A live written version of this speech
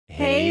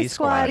Hey,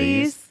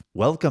 Squaddies.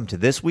 Welcome to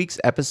this week's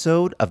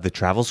episode of the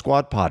Travel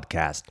Squad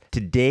podcast.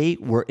 Today,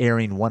 we're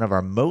airing one of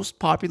our most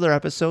popular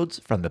episodes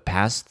from the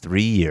past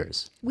 3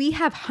 years. We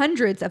have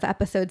hundreds of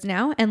episodes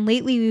now, and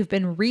lately we've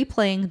been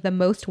replaying the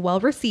most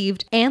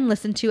well-received and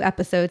listened to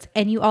episodes,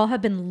 and you all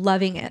have been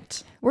loving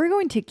it. We're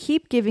going to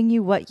keep giving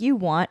you what you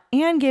want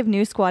and give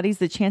new Squaddies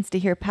the chance to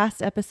hear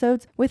past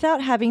episodes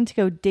without having to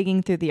go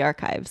digging through the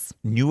archives.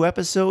 New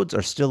episodes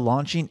are still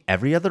launching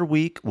every other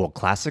week, while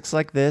classics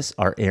like this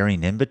are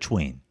airing in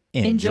between.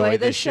 Enjoy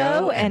the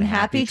show and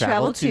happy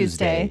Travel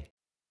Tuesday.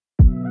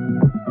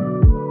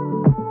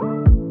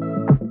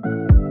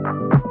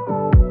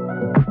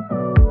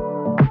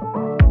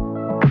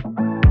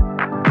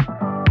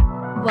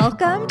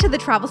 Welcome to the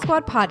Travel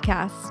Squad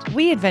podcast.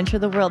 We adventure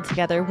the world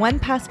together, one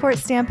passport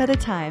stamp at a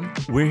time.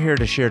 We're here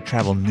to share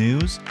travel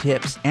news,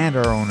 tips, and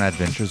our own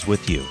adventures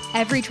with you.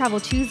 Every Travel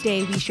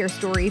Tuesday, we share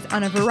stories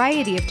on a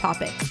variety of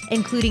topics,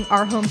 including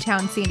our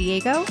hometown San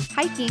Diego,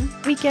 hiking,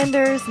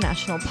 Weekenders,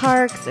 national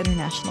parks,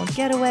 international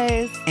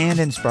getaways. And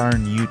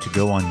inspiring you to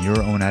go on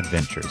your own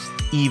adventures,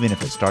 even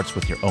if it starts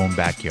with your own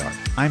backyard.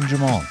 I'm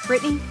Jamal.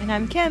 Brittany, And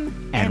I'm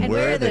Kim. And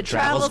we're the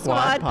Travel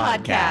Squad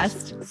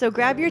podcast. So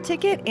grab your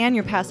ticket and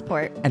your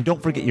passport. And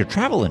don't forget your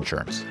travel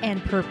insurance.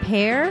 and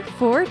prepare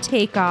for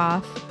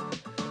takeoff.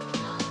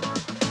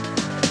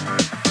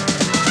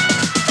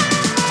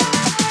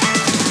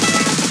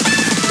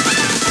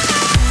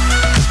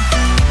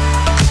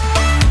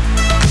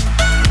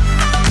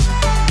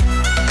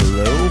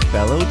 Hello,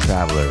 fellow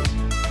travelers.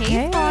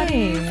 Hey,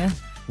 Squaddies.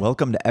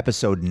 Welcome to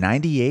episode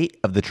 98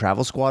 of the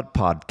Travel Squad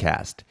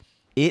podcast.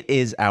 It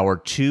is our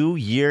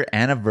 2-year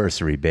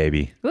anniversary,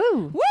 baby.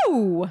 Woo!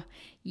 Woo!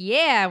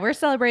 Yeah, we're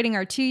celebrating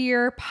our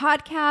 2-year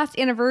podcast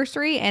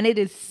anniversary, and it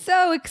is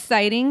so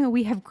exciting.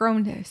 We have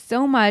grown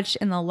so much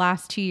in the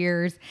last 2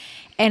 years,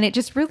 and it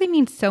just really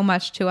means so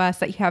much to us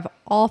that you have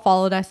all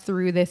followed us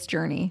through this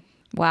journey.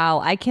 Wow,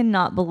 I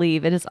cannot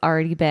believe it has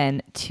already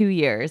been 2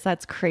 years.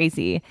 That's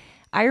crazy.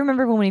 I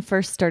remember when we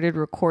first started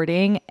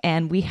recording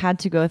and we had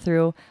to go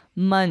through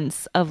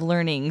months of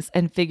learnings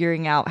and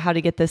figuring out how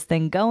to get this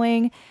thing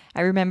going.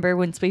 I remember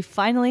once we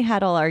finally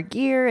had all our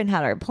gear and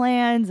had our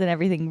plans and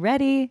everything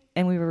ready,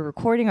 and we were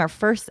recording our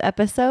first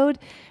episode,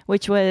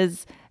 which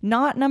was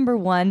not number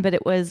one, but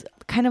it was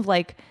kind of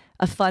like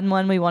a fun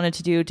one we wanted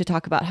to do to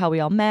talk about how we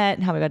all met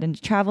and how we got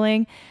into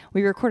traveling.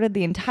 We recorded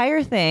the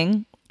entire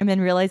thing and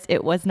then realized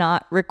it was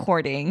not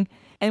recording.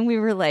 And we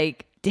were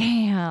like,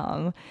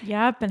 damn.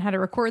 Yep, and had to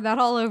record that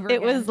all over It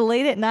again. was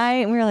late at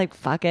night and we were like,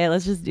 fuck it,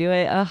 let's just do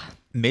it. Ugh.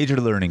 Major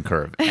learning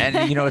curve.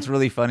 And you know, it's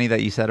really funny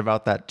that you said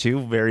about that too.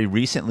 Very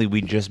recently,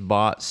 we just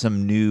bought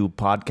some new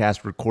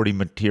podcast recording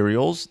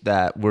materials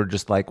that we're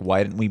just like,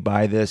 why didn't we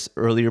buy this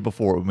earlier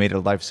before? It made our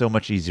life so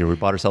much easier. We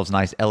bought ourselves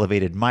nice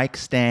elevated mic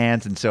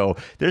stands. And so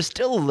there's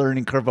still a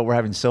learning curve, but we're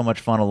having so much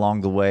fun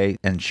along the way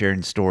and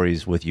sharing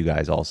stories with you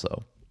guys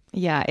also.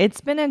 Yeah,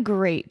 it's been a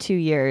great 2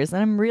 years,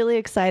 and I'm really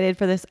excited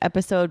for this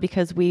episode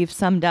because we've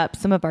summed up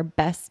some of our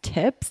best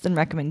tips and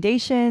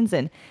recommendations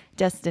and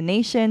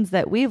destinations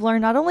that we've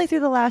learned not only through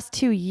the last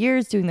 2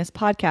 years doing this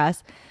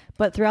podcast,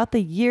 but throughout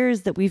the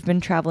years that we've been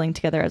traveling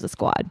together as a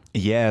squad.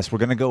 Yes, we're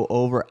going to go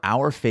over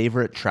our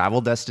favorite travel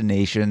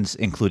destinations,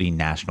 including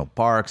national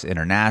parks,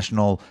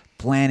 international,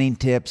 planning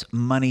tips,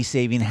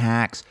 money-saving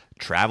hacks,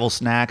 travel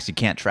snacks. You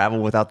can't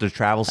travel without the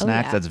travel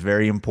snacks. yeah. That's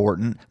very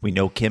important. We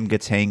know Kim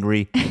gets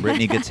hangry.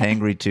 Brittany gets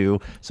hangry too.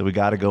 So we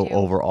got to go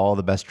over all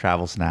the best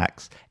travel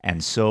snacks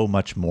and so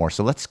much more.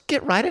 So let's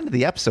get right into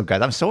the episode,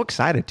 guys. I'm so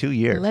excited. 2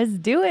 years. Let's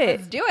do it.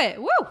 Let's do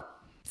it. Woo!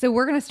 So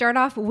we're going to start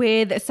off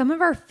with some of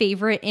our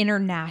favorite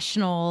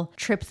international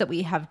trips that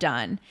we have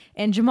done.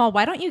 And Jamal,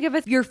 why don't you give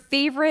us your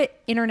favorite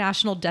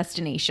international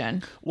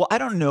destination? Well, I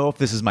don't know if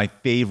this is my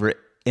favorite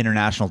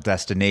international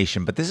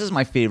destination, but this is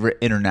my favorite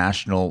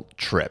international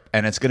trip,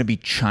 and it's going to be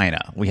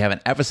China. We have an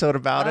episode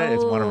about it.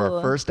 It's one of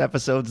our first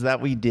episodes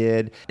that we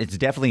did. It's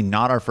definitely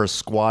not our first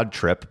squad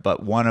trip,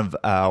 but one of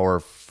our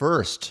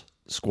first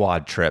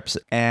squad trips.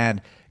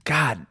 And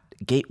God,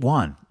 Gate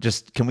 1.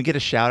 Just, can we get a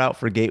shout out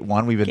for Gate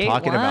 1? We've been Gate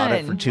talking about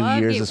it for 1. 2 Love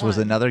years. Gate This was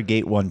 1. another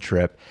Gate 1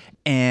 trip.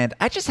 And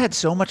I just had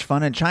so much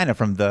fun in China,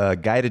 from the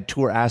guided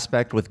tour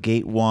aspect with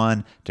Gate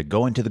 1 to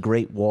going to the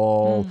Great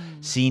Wall,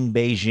 seeing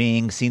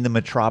Beijing, seeing the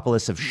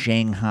metropolis of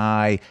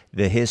Shanghai,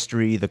 the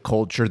history, the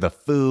culture, the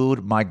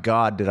food. My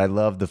God, did I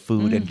love the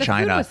food in The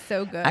China. food was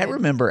so good. I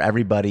remember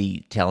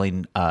everybody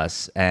telling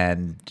us,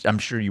 and I'm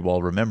sure you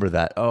all remember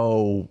that,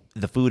 oh,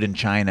 the food in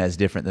China is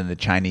different than the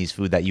Chinese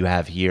food that you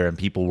have here. And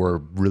people were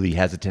really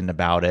hesitant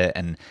about it.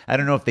 And I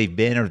don't know if they've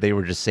been or they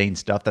were just saying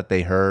stuff that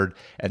they heard.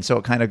 And so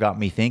it kind of got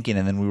me thinking.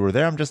 And then we were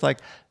there. I'm just like,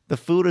 the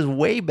food is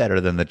way better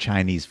than the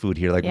Chinese food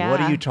here. Like, what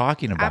Yeah. are you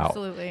talking about?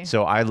 Absolutely.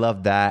 So I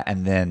love that.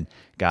 And then,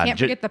 God, Can't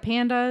forget the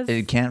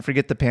pandas. Can't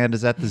forget the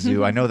pandas at the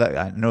zoo. I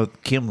know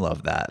Kim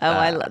loved that.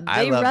 Oh,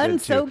 they loved run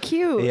it so too.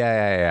 cute.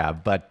 Yeah.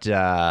 But,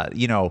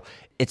 you know,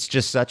 it's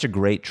just such a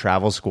great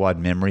travel squad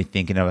memory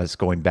thinking of us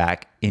going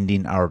back,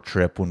 ending our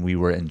trip when we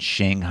were in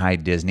Shanghai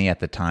Disney.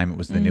 At the time, it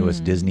was the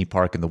newest Disney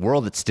park in the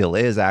world. It still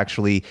is,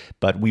 actually,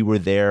 but we were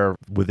there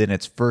within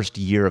its first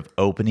year of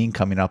opening,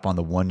 coming up on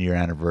the 1-year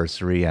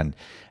anniversary, and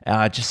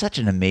just such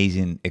an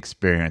amazing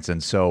experience.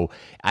 And so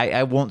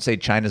I won't say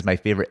China's my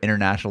favorite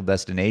international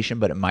destination,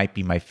 but it might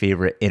be my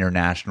favorite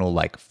international,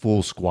 like,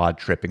 full squad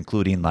trip,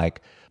 including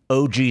like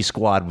OG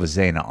squad with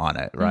Zaina on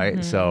it,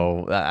 right?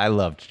 So I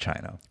loved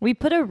China. We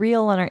put a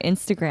reel on our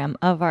Instagram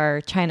of our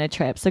China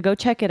trip, so go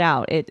check it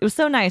out. It was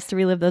so nice to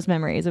relive those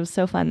memories. It was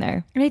so fun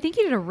there. And I think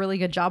you did a really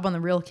good job on the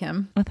reel,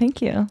 Kim. Well,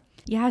 thank you.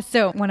 Yeah,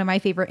 so one of my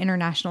favorite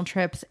international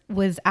trips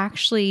was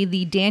actually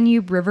the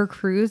Danube River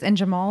cruise, and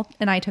Jamal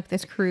and I took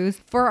this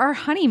cruise for our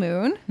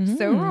honeymoon.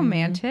 So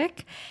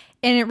romantic.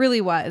 And it really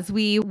was.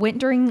 We went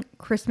during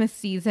Christmas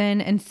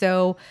season, and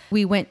so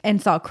we went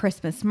and saw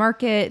Christmas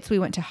markets. We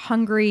went to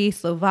Hungary,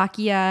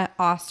 Slovakia,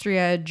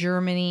 Austria,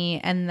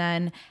 Germany, and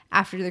then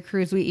after the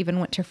cruise, we even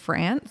went to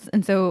France.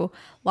 And so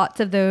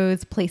lots of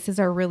those places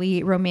are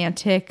really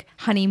romantic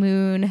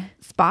honeymoon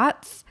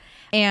spots.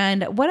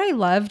 And what I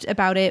loved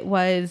about it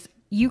was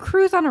you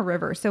cruise on a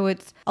river, so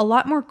it's a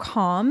lot more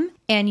calm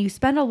and you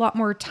spend a lot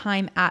more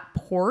time at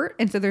port.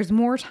 And so there's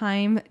more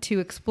time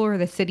to explore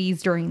the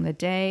cities during the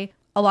day.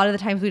 A lot of the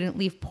times we didn't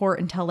leave port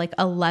until like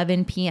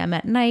 11 p.m.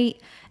 at night.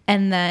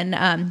 And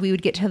then we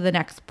would get to the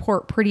next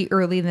port pretty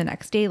early the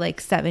next day, like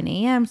 7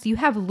 a.m. So you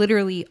have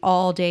literally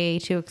all day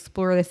to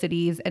explore the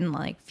cities and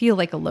like feel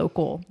like a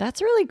local.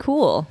 That's really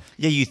cool.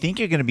 Yeah, you think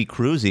you're going to be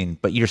cruising,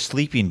 but you're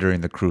sleeping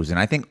during the cruise. And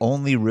I think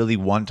only really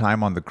one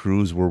time on the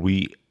cruise were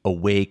we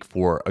awake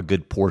for a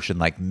good portion,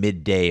 like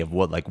midday of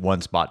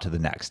one spot to the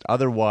next.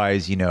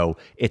 Otherwise,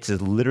 it's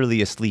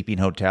literally a sleeping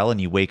hotel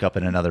and you wake up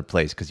in another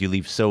place because you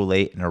leave so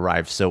late and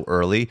arrive so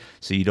early.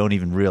 So you don't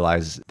even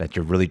realize that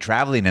you're really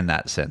traveling in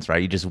that sense,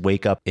 right? You just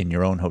wake up in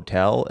your own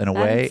hotel in a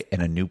way in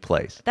a new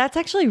place. That's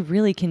actually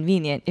really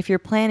convenient. If you're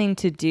planning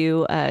to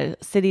do a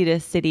city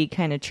to city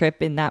kind of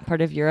trip in that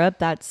part of Europe,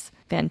 that's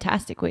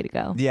fantastic way to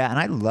go. Yeah, and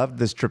I loved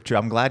this trip too.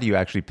 I'm glad you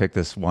actually picked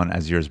this one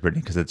as yours,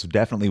 Brittany, because it's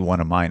definitely one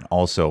of mine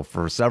also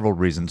for several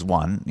reasons.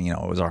 One,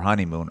 it was our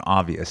honeymoon,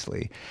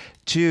 obviously.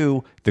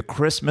 Two, the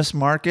Christmas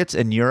markets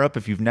in Europe.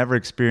 If you've never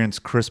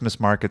experienced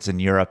Christmas markets in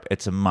Europe,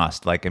 it's a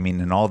must.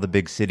 In all the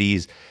big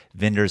cities,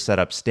 vendors set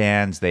up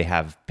stands. They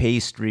have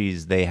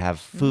pastries, they have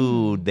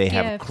food, they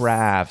have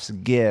crafts,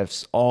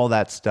 gifts, all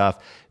that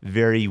stuff.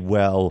 Very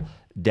well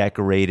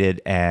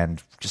decorated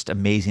and just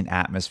amazing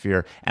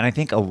atmosphere. And I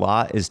think a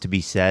lot is to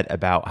be said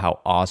about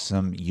how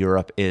awesome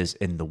Europe is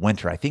in the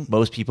winter. I think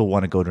most people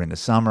want to go during the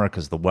summer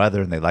because the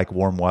weather and they like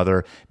warm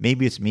weather.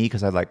 Maybe it's me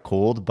because I like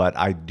cold, but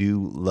I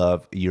do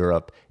love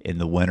Europe in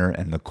the winter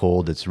and the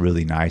cold. It's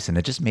really nice. And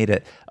it just made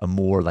it a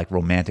more like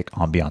romantic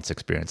ambiance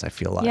experience, I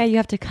feel like. Yeah, you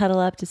have to cuddle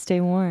up to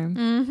stay warm.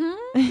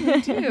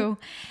 Me too.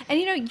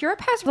 And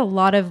Europe has a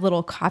lot of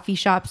little coffee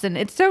shops, and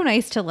it's so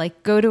nice to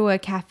like go to a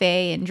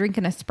cafe and drink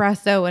an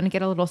espresso and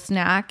get a little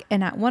snack.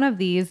 And at one of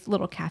these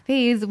little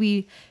cafes,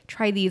 we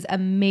tried these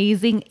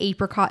amazing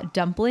apricot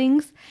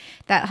dumplings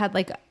that had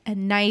like a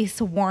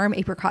nice warm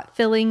apricot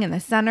filling in the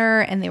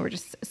center, and they were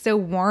just so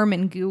warm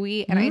and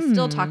gooey. And I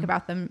still talk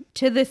about them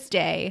to this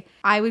day.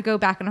 I would go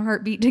back in a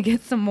heartbeat to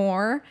get some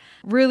more.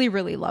 Really,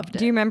 really loved it.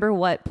 Do you remember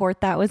what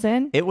port that was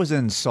in? It was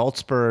in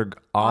Salzburg,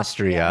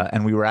 Austria,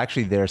 and we were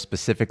actually there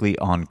specifically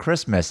on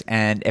Christmas.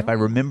 And if I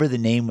remember the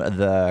name of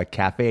the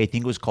cafe, I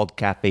think it was called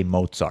Cafe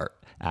Mozart,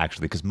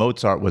 actually, because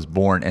Mozart was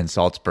born in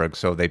Salzburg,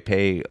 so they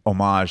pay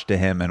homage to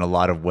him in a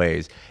lot of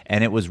ways,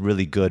 and it was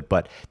really good.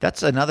 But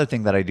that's another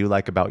thing that I do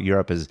like about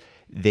Europe is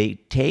they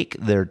take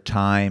their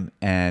time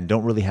and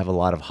don't really have a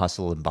lot of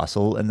hustle and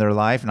bustle in their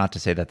life. Not to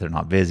say that they're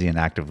not busy and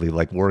actively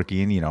like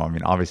working,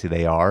 obviously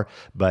they are,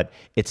 but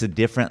it's a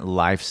different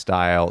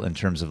lifestyle in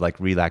terms of like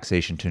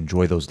relaxation to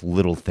enjoy those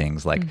little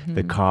things like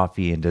the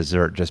coffee and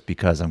dessert just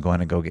because I'm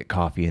going to go get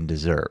coffee and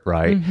dessert,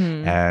 right?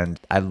 And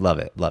I love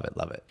it, love it,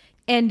 love it.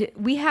 And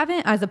we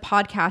haven't, as a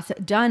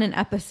podcast, done an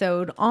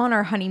episode on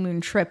our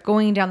honeymoon trip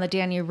going down the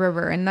Danube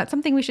River. And that's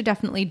something we should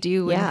definitely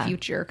do in the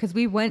future because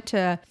we went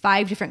to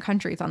 5 different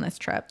countries on this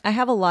trip. I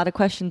have a lot of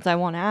questions I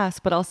want to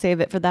ask, but I'll save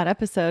it for that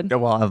episode. Yeah,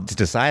 well, I've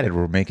decided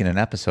we're making an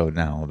episode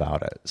now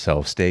about it.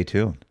 So stay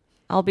tuned.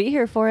 I'll be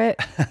here for it.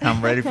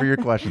 I'm ready for your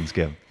questions,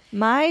 Kim.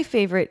 My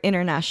favorite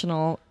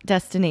international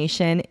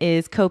destination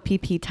is Koh Phi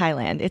Phi,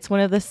 Thailand. It's one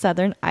of the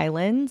southern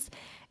islands.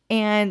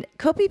 And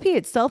Koh Phi Phi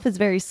itself is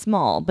very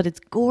small, but it's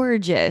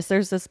gorgeous.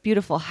 There's this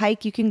beautiful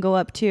hike you can go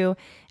up to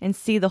and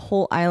see the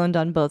whole island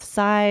on both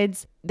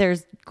sides.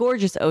 There's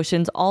gorgeous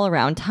oceans all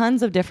around,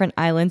 tons of different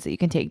islands that you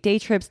can take day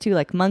trips to,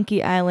 like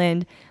Monkey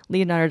Island.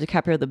 Leonardo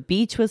DiCaprio, The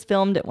Beach was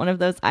filmed at one of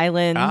those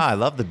islands. I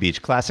love The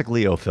Beach. Classic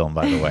Leo film,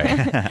 by the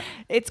way.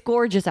 It's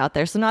gorgeous out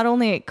there. So not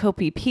only Koh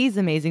Phi Phi is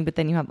amazing, but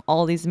then you have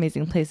all these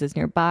amazing places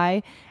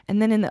nearby.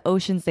 And then in the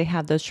oceans, they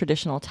have those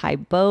traditional Thai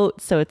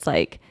boats. So it's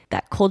like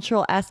that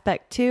cultural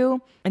aspect too.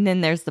 And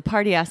then there's the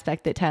party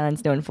aspect that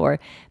Thailand's known for.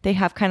 They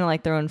have kind of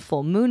like their own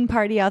full moon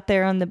party out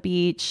there on the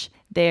beach.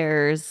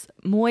 There's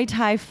Muay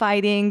Thai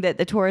fighting that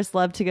the tourists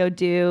love to go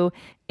do.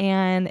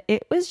 And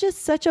it was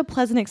just such a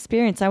pleasant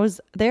experience. I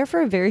was there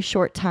for a very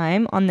short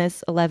time on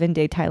this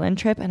 11-day Thailand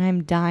trip, and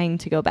I'm dying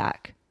to go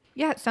back.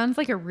 Yeah, it sounds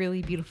like a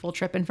really beautiful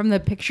trip. And from the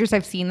pictures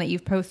I've seen that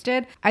you've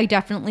posted, I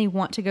definitely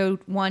want to go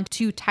to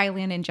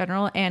Thailand in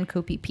general and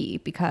Koh Phi Phi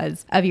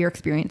because of your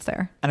experience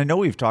there. And I know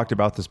we've talked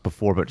about this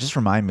before, but just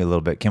remind me a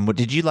little bit, Kim,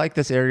 did you like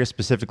this area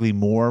specifically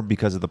more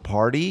because of the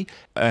party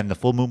and the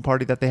full moon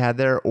party that they had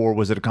there? Or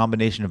was it a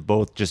combination of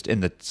both just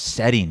in the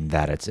setting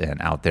that it's in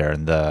out there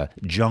in the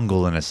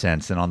jungle in a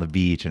sense and on the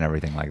beach and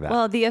everything like that?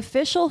 Well, the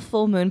official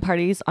full moon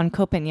party's on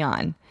Koh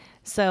Phangan.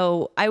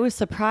 So I was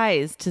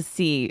surprised to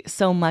see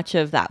so much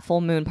of that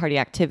full moon party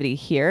activity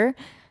here,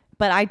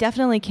 but I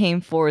definitely came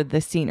for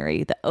the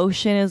scenery. The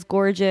ocean is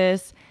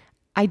gorgeous.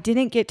 I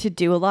didn't get to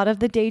do a lot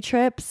of the day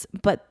trips,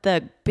 but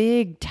the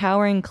big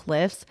towering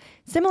cliffs,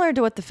 similar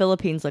to what the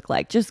Philippines look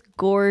like, just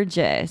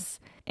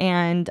gorgeous.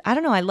 And I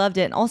don't know, I loved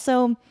it. And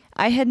also,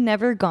 I had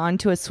never gone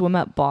to a swim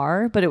up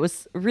bar, but it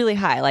was really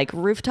high, like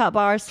rooftop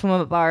bar, swim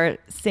up bar,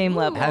 same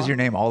level. It has your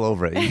name all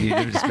over it. You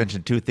just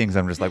mentioned two things.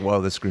 I'm just like, whoa,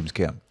 this screams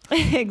Kim.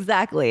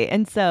 Exactly.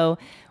 And so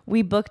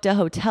we booked a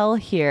hotel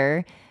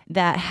here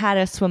that had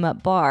a swim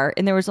up bar,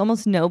 and there was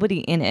almost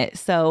nobody in it.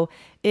 So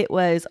it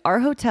was our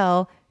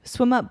hotel,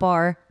 swim up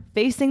bar,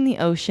 facing the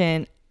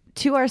ocean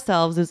to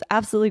ourselves. It was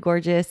absolutely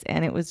gorgeous,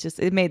 and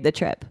it made the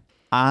trip.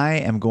 I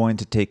am going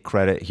to take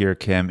credit here,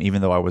 Kim,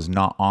 even though I was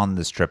not on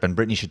this trip, and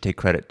Brittany should take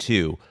credit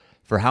too,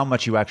 for how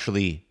much you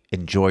actually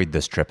enjoyed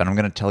this trip. And I'm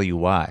going to tell you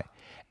why.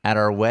 At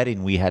our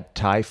wedding, we had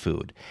Thai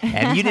food.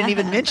 And you didn't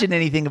even mention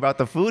anything about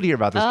the food here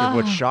about this trip,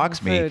 which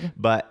shocks me.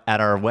 But at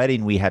our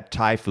wedding, we had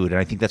Thai food. And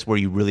I think that's where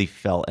you really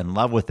fell in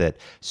love with it.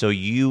 So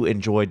you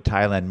enjoyed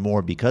Thailand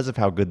more because of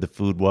how good the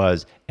food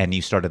was. And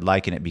you started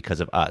liking it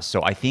because of us.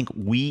 So I think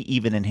we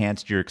even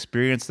enhanced your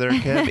experience there,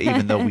 Kim,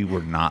 even though we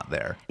were not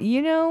there.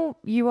 You know,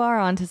 you are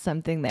onto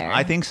something there.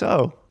 I think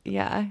so.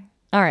 Yeah.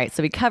 All right.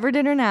 So we covered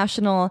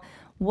international.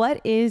 What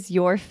is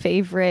your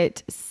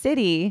favorite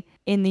city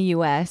in the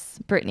U.S.,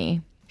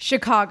 Brittany?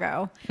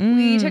 Chicago.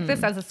 We took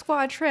this as a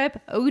squad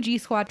trip, OG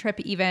squad trip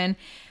even.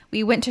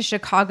 We went to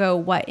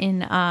Chicago,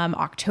 in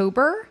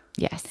October?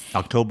 Yes.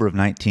 October of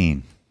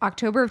 19.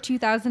 October of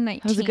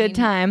 2019. It was a good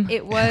time.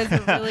 It was a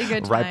really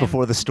good time. Right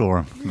before the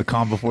storm. The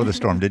calm before the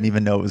storm. Didn't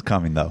even know it was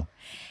coming, though.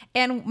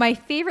 And my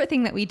favorite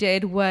thing that we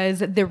did was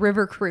the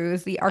river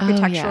cruise, the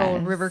architectural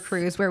river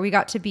cruise, where we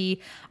got to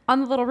be on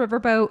the little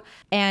riverboat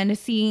and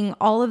seeing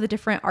all of the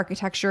different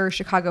architecture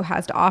Chicago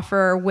has to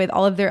offer with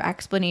all of their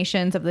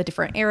explanations of the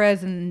different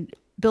eras and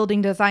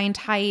building design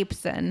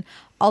types and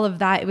all of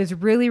that. It was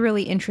really,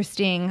 really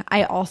interesting.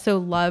 I also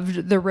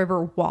loved the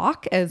river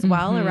walk as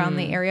well around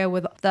the area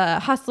with the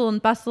hustle and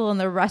bustle and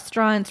the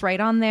restaurants right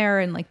on there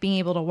and like being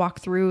able to walk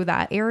through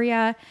that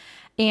area.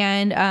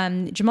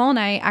 And Jamal and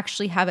I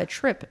actually have a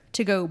trip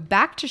to go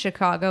back to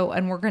Chicago,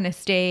 and we're going to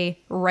stay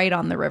right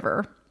on the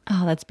river.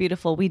 Oh, that's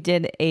beautiful. We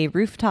did a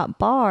rooftop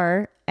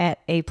bar at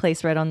a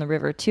place right on the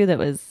river, too, that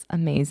was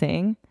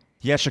amazing.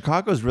 Yeah,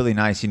 Chicago's really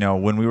nice. You know,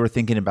 when we were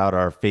thinking about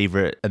our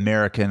favorite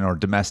American or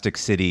domestic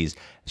cities,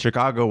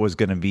 Chicago was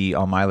going to be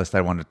on my list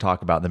I wanted to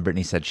talk about. Then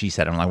Brittany said, she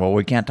said, I'm like, well,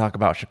 we can't talk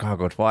about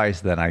Chicago twice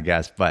then, I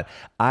guess. But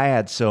I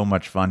had so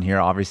much fun here.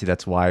 Obviously,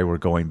 that's why we're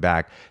going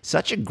back.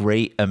 Such a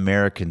great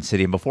American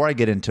city. And before I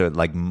get into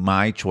like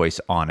my choice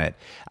on it,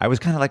 I was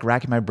kind of like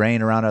racking my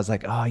brain around. I was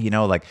like,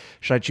 oh, like,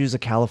 should I choose a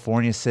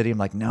California city? I'm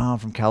like, no, I'm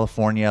from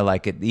California.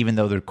 Like, even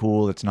though they're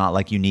cool, it's not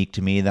like unique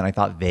to me. Then I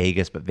thought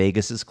Vegas, but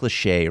Vegas is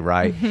cliche,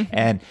 right?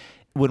 And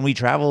when we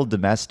travel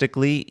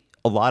domestically,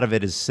 a lot of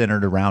it is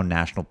centered around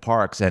national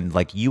parks, and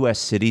like U.S.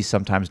 cities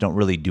sometimes don't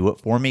really do it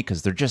for me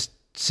because they're just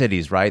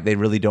cities, right? They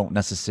really don't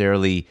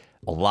necessarily,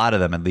 a lot of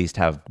them at least,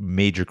 have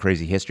major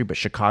crazy history, but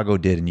Chicago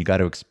did, and you got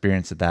to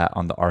experience that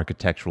on the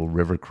architectural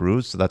river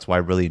cruise. So that's why I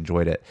really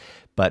enjoyed it.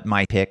 But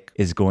my pick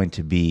is going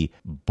to be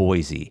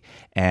Boise.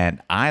 And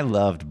I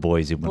loved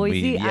Boise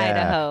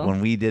Idaho.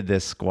 When we did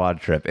this squad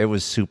trip. It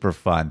was super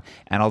fun.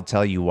 And I'll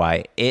tell you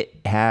why.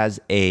 It has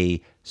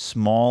a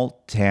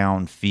small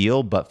town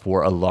feel, but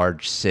for a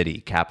large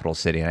city, capital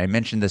city. And I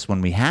mentioned this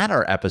when we had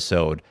our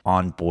episode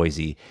on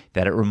Boise,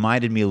 that it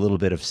reminded me a little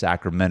bit of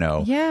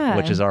Sacramento,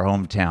 which is our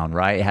hometown,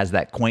 right? It has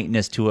that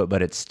quaintness to it,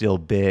 but it's still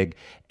big.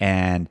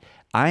 And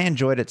I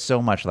enjoyed it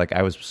so much. Like,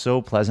 I was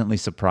so pleasantly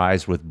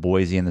surprised with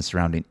Boise and the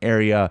surrounding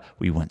area.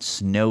 We went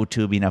snow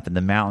tubing up in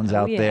the mountains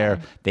out there.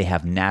 They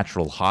have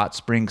natural hot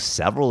springs,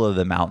 several of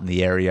them out in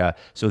the area.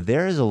 So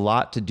there is a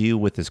lot to do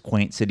with this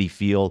quaint city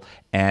feel.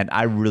 And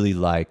I really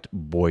liked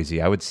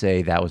Boise. I would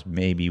say that was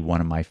maybe one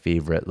of my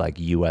favorite like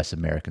U.S.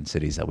 American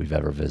cities that we've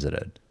ever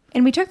visited.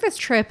 And we took this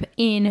trip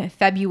in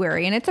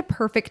February, and it's a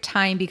perfect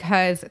time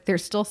because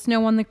there's still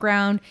snow on the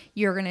ground.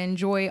 You're going to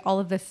enjoy all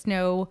of the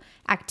snow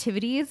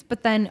activities,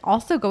 but then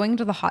also going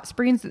to the hot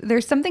springs.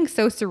 There's something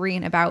so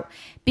serene about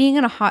being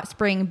in a hot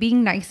spring,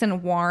 being nice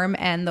and warm,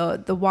 and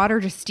the water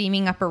just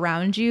steaming up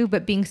around you,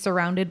 but being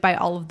surrounded by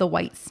all of the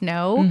white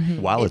snow.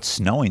 While it's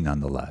snowing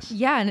nonetheless.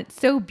 Yeah, and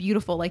it's so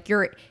beautiful. Like,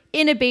 you're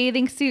in a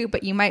bathing suit,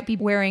 but you might be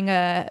wearing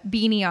a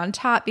beanie on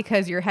top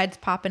because your head's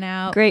popping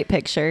out. Great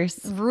pictures.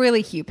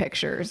 Really cute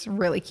pictures.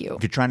 Really cute.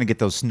 If you're trying to get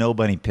those snow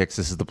bunny pics,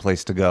 this is the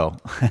place to go.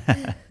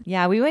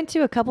 Yeah, we went to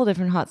a couple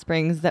different hot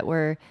springs that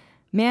were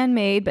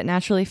man-made but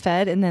naturally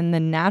fed, and then the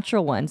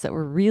natural ones that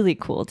were really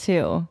cool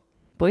too.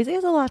 Boise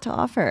has a lot to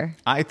offer.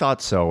 I thought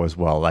so as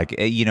well. Like,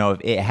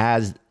 it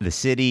has the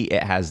city,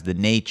 it has the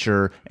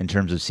nature in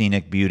terms of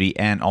scenic beauty,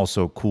 and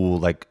also cool,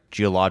 like,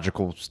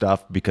 geological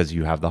stuff because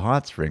you have the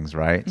hot springs,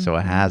 right? So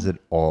it has it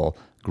all.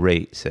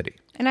 Great city.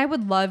 And I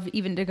would love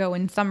even to go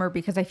in summer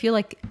because I feel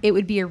like it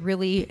would be a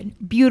really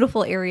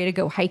beautiful area to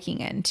go hiking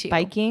in too.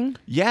 Biking?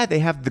 Yeah, they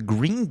have the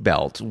green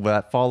belt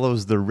that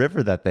follows the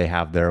river that they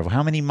have there.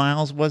 How many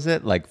miles was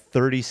it? Like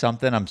 30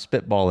 something? I'm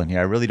spitballing here.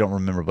 I really don't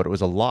remember, but it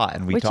was a lot.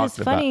 And we Which talked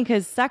is funny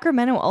because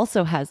Sacramento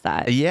also has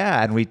that.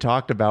 Yeah, and we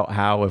talked about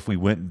how if we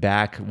went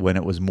back when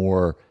it was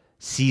more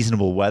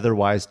seasonable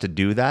weather-wise to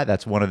do that,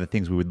 that's one of the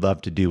things we would love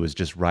to do is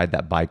just ride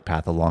that bike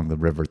path along the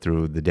river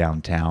through the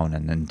downtown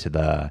and into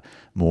the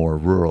more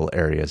rural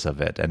areas of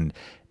it. And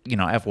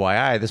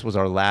FYI, this was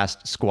our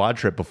last squad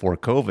trip before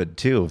COVID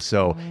too,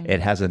 so it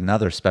has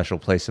another special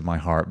place in my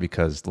heart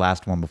because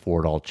last one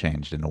before it all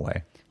changed in a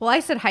way. Well, I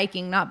said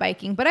hiking, not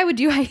biking, but I would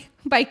do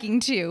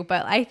biking too.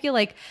 But I feel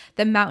like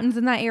the mountains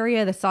in that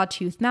area, the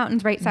Sawtooth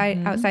Mountains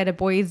outside of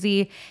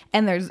Boise,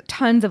 and there's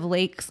tons of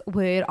lakes,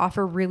 would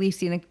offer really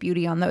scenic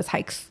beauty on those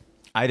hikes.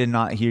 I did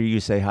not hear you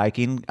say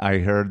hiking. I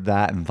heard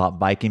that and thought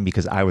biking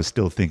because I was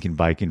still thinking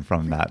biking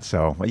from that.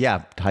 So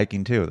yeah,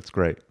 hiking too. That's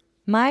great.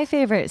 My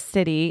favorite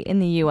city in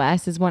the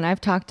U.S. is one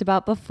I've talked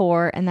about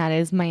before, and that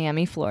is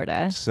Miami,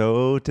 Florida.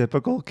 So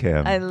typical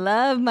Kim. I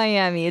love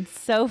Miami. It's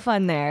so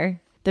fun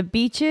there. The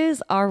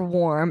beaches are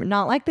warm,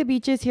 not like the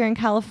beaches here in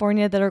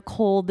California that are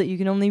cold that you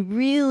can only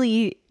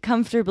really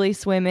comfortably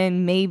swim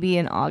in maybe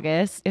in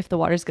August if the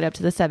waters get up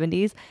to the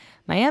 70s.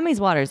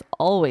 Miami's water is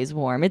always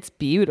warm. It's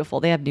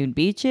beautiful. They have nude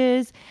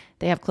beaches.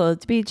 They have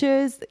closed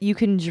beaches. You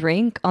can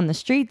drink on the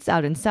streets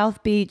out in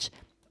South Beach.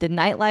 The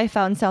nightlife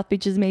out in South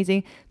Beach is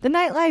amazing. The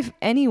nightlife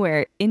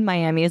anywhere in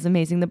Miami is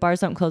amazing. The bars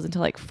don't close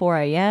until like 4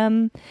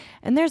 a.m.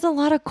 And there's a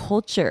lot of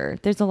culture.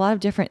 There's a lot of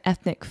different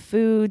ethnic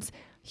foods.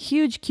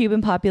 Huge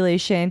Cuban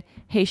population,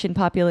 Haitian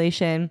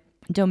population,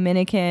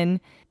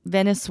 Dominican,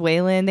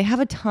 Venezuelan. They have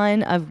a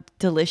ton of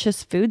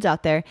delicious foods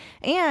out there.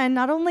 And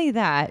not only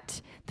that,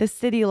 the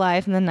city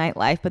life and the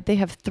nightlife, but they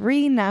have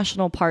 3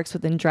 national parks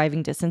within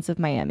driving distance of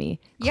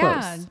Miami.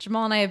 Yeah, Close.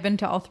 Jamal and I have been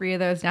to all 3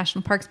 of those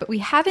national parks, but we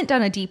haven't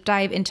done a deep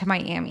dive into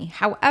Miami.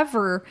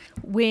 However,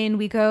 when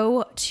we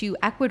go to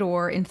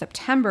Ecuador in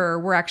September,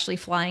 we're actually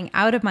flying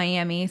out of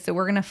Miami. So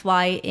we're going to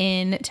fly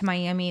in to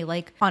Miami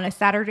like on a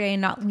Saturday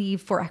and not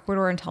leave for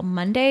Ecuador until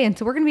Monday. And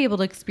so we're going to be able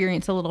to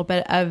experience a little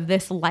bit of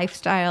this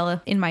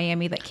lifestyle in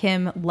Miami that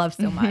Kim loves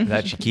so much.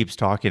 That she keeps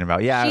talking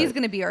about. Yeah. She's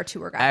going to be our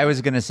tour guide. I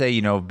was going to say,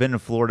 been to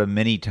Florida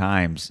many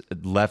times,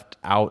 left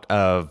out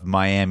of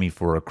Miami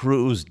for a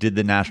cruise, did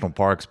the national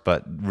parks,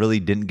 but really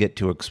didn't get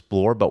to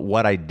explore. But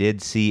what I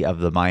did see of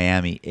the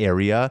Miami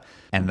area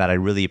and that I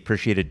really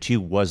appreciated too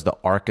was the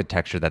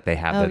architecture that they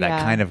have there.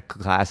 That kind of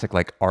classic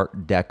like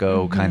Art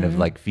Deco kind of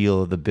like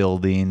feel of the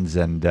buildings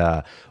and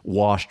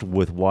washed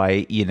with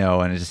white,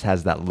 and it just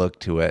has that look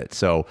to it.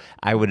 So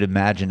I would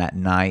imagine at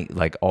night,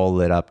 like all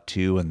lit up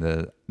too, and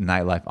the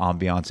nightlife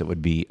ambiance, it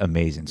would be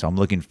amazing. So I'm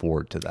looking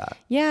forward to that.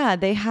 Yeah,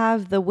 they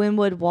have the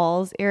Wynwood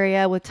Walls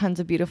area with tons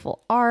of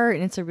beautiful art,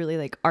 and it's a really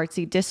like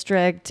artsy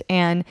district,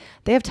 and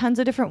they have tons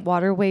of different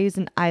waterways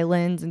and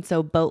islands, and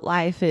so boat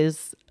life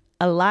is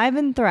alive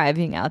and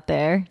thriving out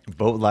there.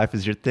 Boat life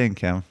is your thing,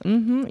 Kim.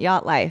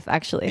 Yacht life,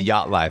 actually.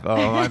 Yacht life.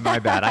 Oh, my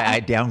bad. I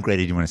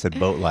downgraded you when I said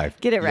boat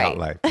life. Get it right. Yacht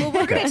life. Well,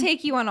 we're going to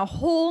take you on a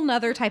whole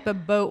nother type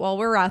of boat while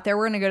we're out there.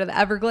 We're going to go to the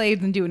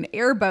Everglades and do an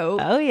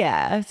airboat. Oh,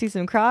 yeah. See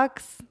some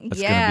crocs.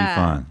 It's going to be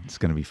fun. It's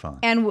going to be fun.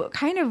 And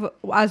kind of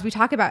as we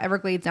talk about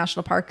Everglades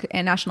National Park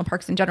and national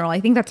parks in general,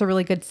 I think that's a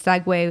really good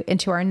segue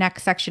into our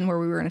next section where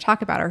we were going to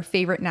talk about our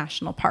favorite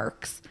national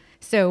parks.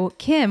 So,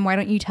 Kim, why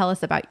don't you tell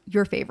us about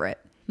your favorite?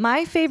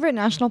 My favorite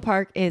national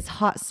park is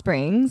Hot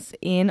Springs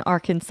in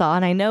Arkansas.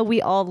 And I know we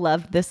all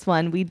loved this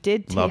one. We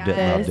did take Loved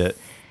it.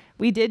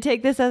 We did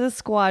take this as a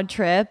squad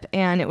trip,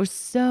 and it was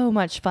so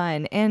much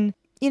fun. And,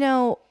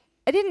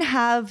 I didn't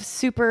have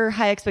super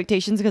high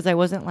expectations because I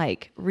wasn't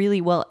like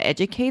really well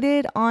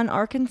educated on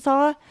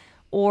Arkansas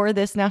or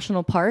this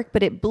national park,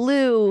 but it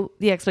blew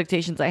the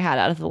expectations I had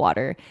out of the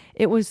water.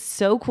 It was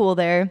so cool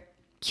there.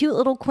 Cute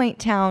little quaint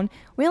town.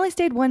 We only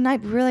stayed one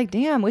night, but we were like,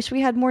 damn, wish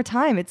we had more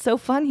time. It's so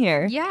fun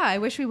here. Yeah, I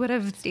wish we would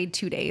have stayed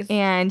 2 days.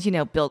 And,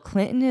 Bill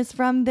Clinton is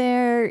from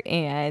there.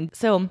 And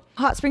so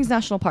Hot Springs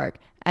National Park,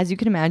 as you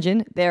can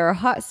imagine, there are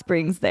hot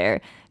springs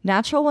there.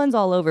 Natural ones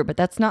all over, but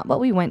that's not what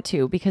we went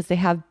to because they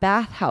have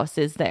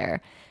bathhouses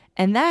there.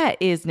 And that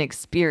is an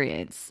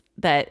experience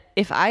that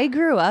if I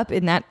grew up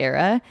in that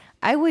era,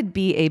 I would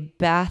be a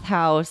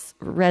bathhouse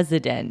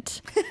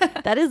resident.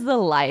 That is the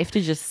life,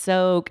 to just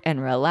soak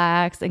and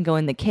relax and go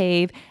in the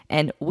cave.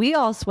 And we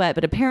all sweat,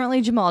 but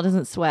apparently Jamal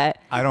doesn't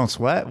sweat. I don't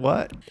sweat?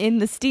 What? In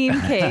the steam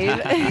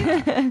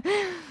cave.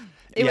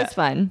 It was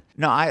fun.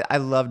 No, I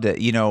loved it.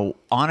 You know,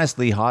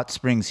 honestly, Hot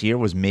Springs here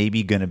was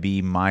maybe going to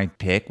be my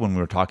pick when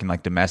we were talking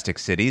like domestic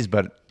cities,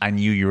 but I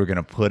knew you were going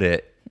to put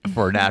it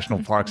for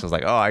national parks. I was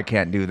like, oh, I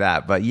can't do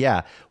that. But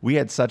yeah, we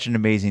had such an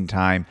amazing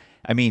time.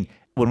 I mean,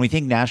 when we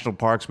think national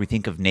parks, we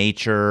think of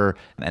nature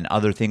and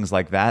other things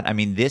like that. I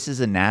mean, this is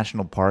a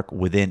national park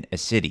within a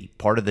city.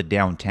 Part of the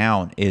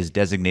downtown is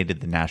designated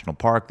the national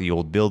park. The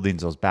old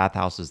buildings, those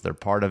bathhouses, they're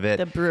part of it.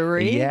 The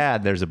brewery. Yeah,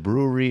 there's a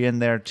brewery in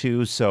there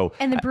too. So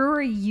And the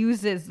brewery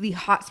uses the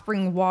hot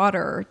spring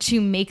water to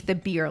make the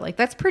beer. Like,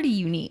 that's pretty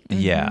unique.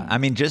 yeah, I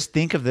mean, just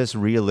think of this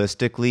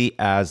realistically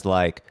as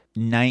like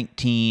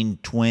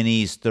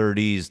 1920s,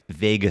 30s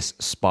Vegas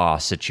spa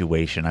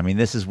situation. I mean,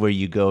 this is where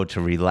you go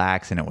to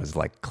relax, and it was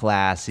like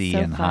classy So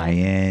and fun. high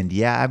end.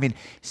 Yeah, I mean,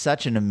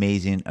 such an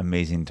amazing,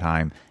 amazing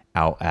time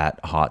out at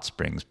Hot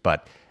Springs.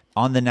 But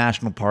on the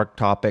national park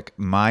topic,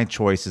 my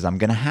choices, I'm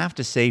going to have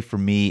to say for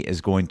me,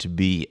 is going to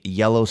be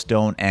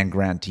Yellowstone and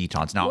Grand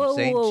Tetons. Now, I'm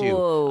saying two.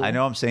 Whoa. I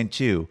know I'm saying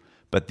two,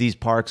 but these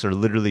parks are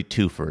literally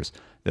twofers.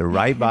 They're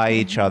right by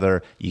each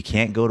other. You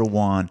can't go to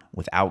one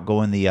without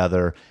going the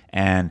other.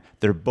 And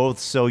they're both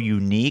so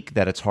unique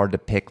that it's hard to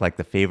pick like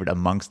the favorite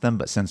amongst them.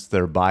 But since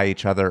they're by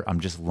each other, I'm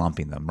just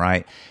lumping them,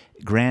 right?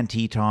 Grand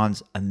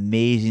Tetons,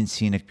 amazing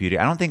scenic beauty.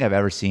 I don't think I've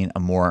ever seen a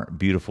more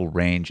beautiful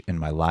range in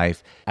my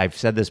life. I've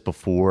said this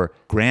before.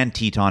 Grand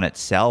Teton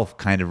itself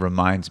kind of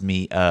reminds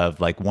me of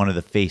like one of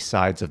the face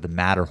sides of the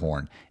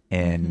Matterhorn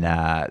in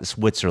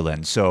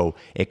Switzerland. So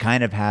it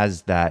kind of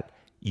has that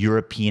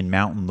European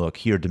mountain look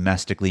here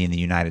domestically in the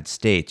United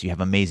States. You have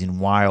amazing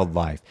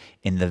wildlife.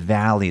 In the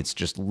valley, it's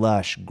just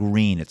lush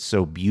green. It's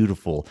so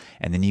beautiful.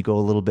 And then you go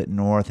a little bit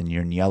north and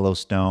you're in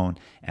Yellowstone,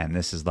 and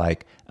this is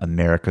like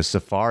America's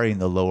safari in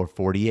the lower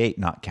 48,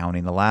 not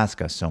counting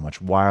Alaska. So much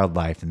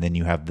wildlife. And then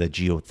you have the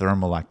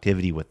geothermal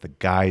activity with the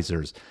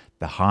geysers,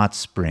 the hot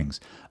springs,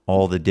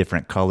 all the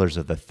different colors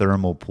of the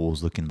thermal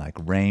pools looking like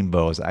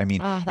rainbows. I mean,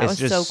 that it's was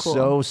just so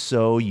cool.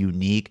 so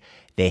unique.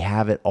 They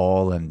have it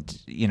all. And,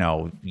 you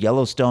know,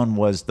 Yellowstone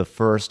was the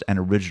first and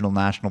original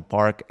national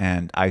park,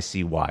 and I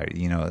see why.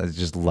 You know, I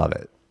just love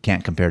it.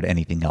 Can't compare to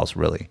anything else,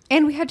 really.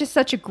 And we had just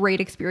such a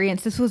great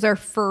experience. This was our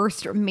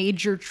first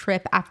major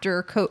trip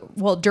after,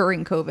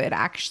 during COVID,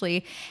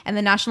 actually. And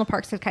the national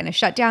parks had kind of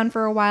shut down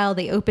for a while.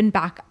 They opened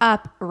back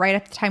up right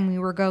at the time we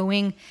were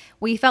going.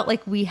 We felt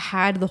like we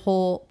had the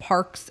whole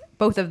parks,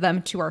 both of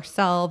them, to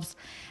ourselves.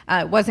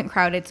 It wasn't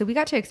crowded. So we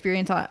got to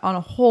experience on a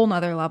whole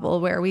nother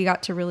level where we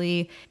got to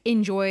really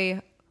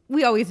enjoy.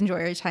 We always enjoy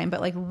our time, but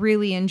like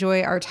really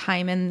enjoy our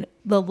time and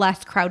the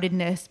less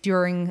crowdedness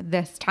during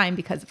this time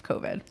because of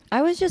COVID.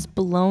 I was just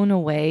blown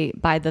away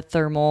by the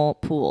thermal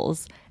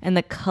pools and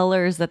the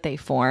colors that they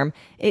form.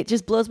 It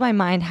just blows my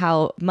mind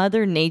how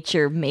Mother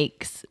Nature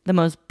makes the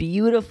most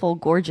beautiful,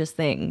 gorgeous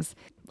things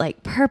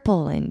like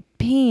purple and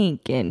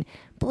pink and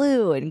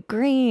blue and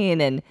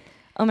green. And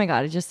oh my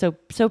God, it's just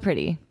so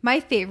pretty. My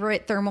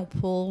favorite thermal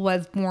pool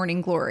was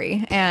Morning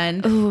Glory.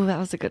 And Ooh, that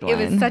was a good one.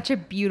 it was such a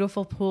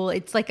beautiful pool.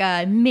 It's like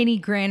a mini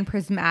Grand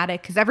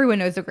Prismatic, because everyone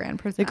knows the Grand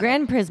The Prismatic.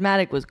 Grand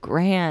Prismatic was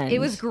grand. It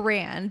was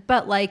grand,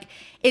 but like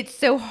it's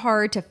so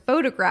hard to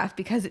photograph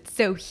because it's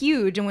so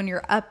huge. And when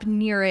you're up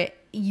near it,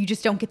 you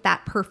just don't get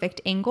that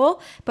perfect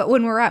angle. But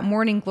when we're at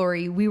Morning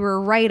Glory, we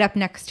were right up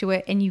next to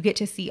it, and you get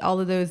to see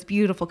all of those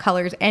beautiful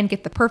colors and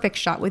get the perfect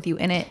shot with you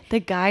in it. The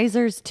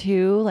geysers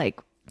too, like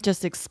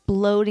just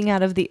exploding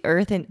out of the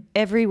earth, and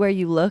everywhere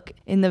you look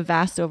in the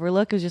vast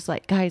overlook is just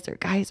like geyser,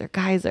 geyser,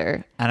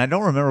 geyser. And I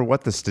don't remember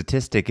what the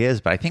statistic is,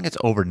 but I think it's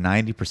over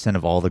 90%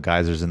 of all the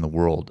geysers in the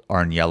world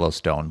are in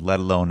Yellowstone, let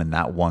alone in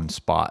that one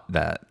spot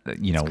that,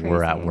 you know,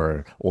 we're at, crazy.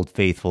 where Old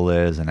Faithful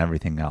is and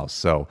everything else.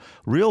 So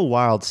real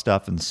wild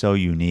stuff and so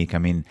unique. I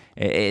mean,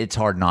 it's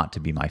hard not to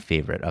be my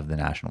favorite of the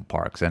national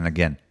parks. And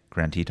again,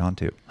 Grand Teton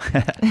too.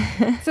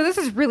 So this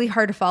is really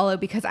hard to follow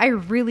because I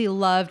really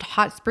loved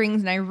Hot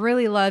Springs and I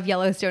really love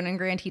Yellowstone and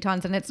Grand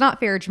Tetons. And it's not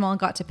fair Jamal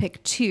got to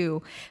pick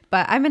two,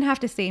 but I'm going to have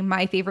to say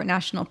my favorite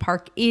national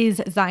park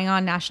is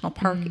Zion National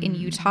Park in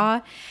Utah.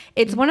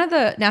 It's one of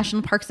the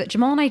national parks that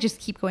Jamal and I just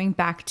keep going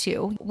back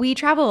to. We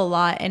travel a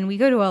lot and we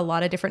go to a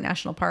lot of different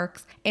national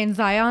parks, and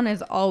Zion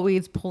is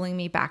always pulling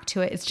me back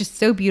to it. It's just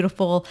so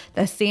beautiful.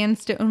 The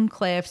sandstone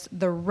cliffs,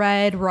 the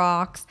red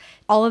rocks,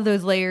 all of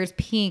those layers,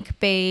 pink,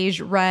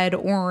 beige, red,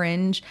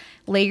 orange,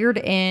 layered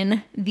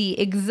in, the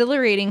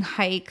exhilarating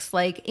hikes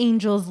like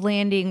Angel's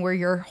Landing where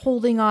you're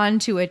holding on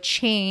to a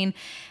chain,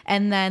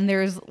 and then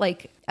there's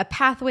like a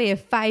pathway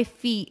of 5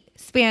 feet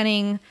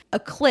spanning a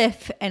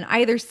cliff, and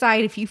either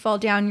side, if you fall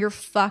down, you're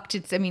fucked.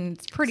 It's pretty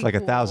It's like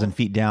cool. 1,000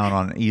 feet down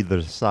on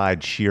either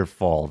side, sheer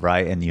fall,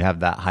 right? And you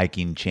have that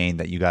hiking chain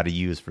that you got to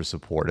use for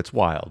support. It's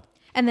wild.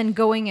 And then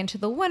going into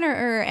the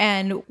winter,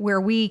 and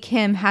where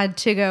Kim had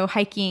to go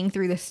hiking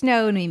through the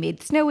snow, and we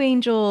made snow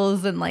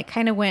angels and like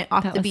kind of went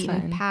off That the was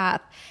beaten fun.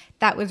 path.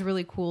 That was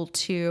really cool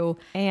too.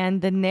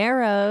 And the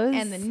Narrows.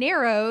 And the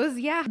Narrows,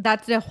 yeah,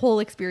 that's a whole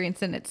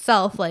experience in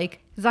itself.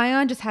 Like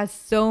Zion just has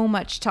so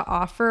much to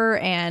offer,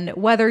 and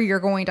whether you're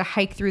going to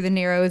hike through the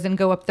Narrows and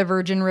go up the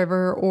Virgin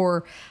River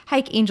or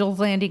hike Angel's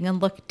Landing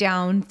and look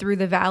down through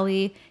the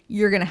valley,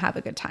 you're going to have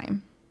a good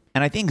time.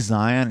 And I think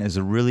Zion is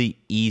a really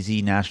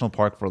easy national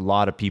park for a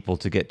lot of people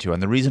to get to.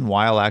 And the reason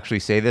why I'll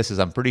actually say this is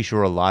I'm pretty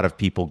sure a lot of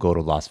people go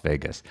to Las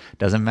Vegas.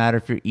 Doesn't matter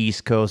if you're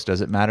East Coast,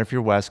 doesn't matter if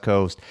you're West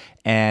Coast.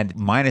 And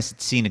minus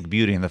its scenic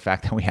beauty and the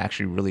fact that we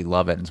actually really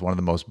love it, and it's one of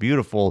the most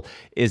beautiful,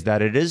 is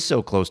that it is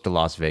so close to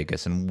Las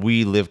Vegas. And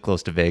we live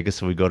close to Vegas,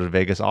 so we go to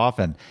Vegas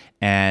often.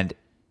 And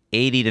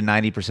 80 to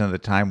 90% of the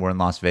time we're in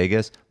Las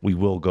Vegas, we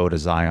will go to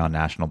Zion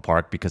National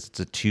Park because it's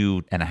a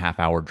 2.5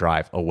 hour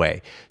drive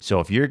away.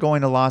 So if you're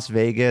going to Las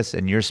Vegas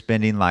and you're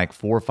spending like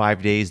 4 or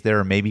 5 days there,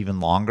 or maybe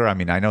even longer, I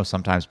mean, I know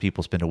sometimes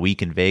people spend a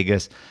week in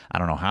Vegas. I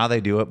don't know how they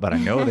do it, but I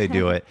know they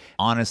do it.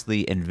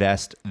 Honestly,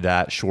 invest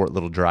that short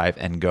little drive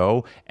and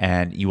go,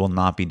 and you will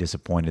not be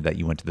disappointed that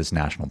you went to this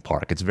national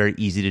park. It's very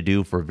easy to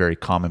do for a very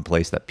common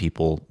place that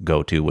people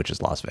go to, which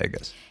is Las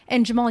Vegas.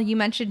 And Jamal, you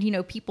mentioned,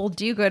 people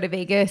do go to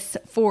Vegas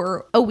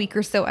for a week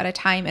or so at a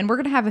time. And we're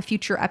going to have a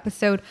future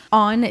episode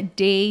on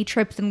day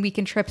trips and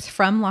weekend trips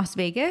from Las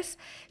Vegas.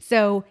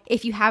 So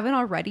if you haven't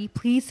already,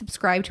 please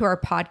subscribe to our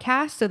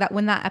podcast so that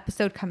when that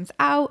episode comes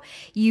out,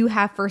 you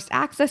have first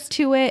access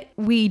to it.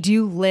 We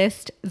do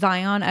list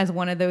Zion as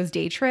one of those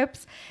day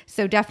trips.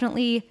 So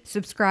definitely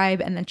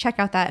subscribe and then check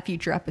out that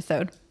future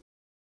episode.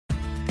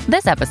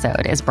 This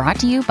episode is brought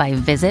to you by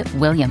Visit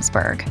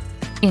Williamsburg.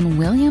 In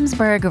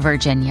Williamsburg,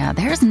 Virginia,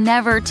 there's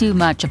never too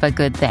much of a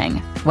good thing.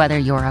 Whether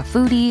you're a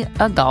foodie,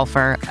 a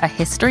golfer, a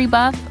history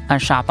buff, a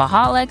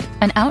shopaholic,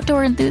 an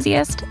outdoor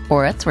enthusiast,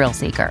 or a thrill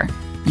seeker,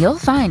 you'll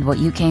find what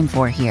you came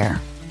for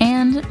here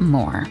and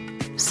more.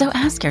 So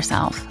ask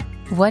yourself,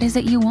 what is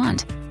it you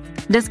want?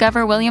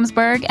 Discover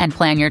Williamsburg and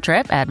plan your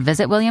trip at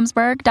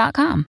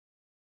visitwilliamsburg.com.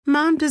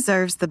 Mom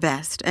deserves the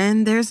best,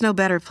 and there's no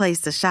better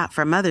place to shop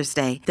for Mother's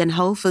Day than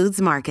Whole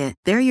Foods Market.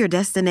 They're your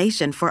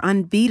destination for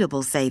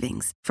unbeatable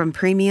savings, from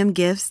premium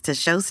gifts to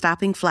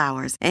show-stopping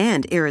flowers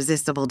and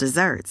irresistible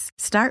desserts.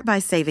 Start by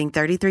saving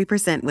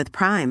 33% with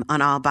Prime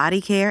on all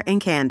body care and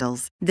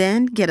candles.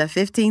 Then get a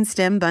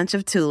 15-stem bunch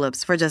of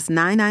tulips for just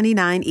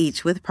 $9.99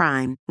 each with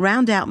Prime.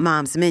 Round out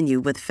Mom's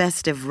menu with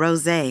festive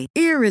rosé,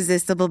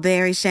 irresistible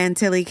berry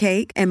chantilly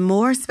cake, and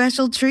more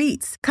special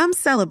treats. Come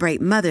celebrate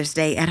Mother's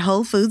Day at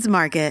Whole Foods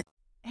Market.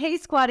 Hey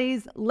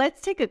Squatties,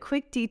 let's take a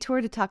quick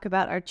detour to talk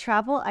about our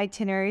travel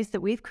itineraries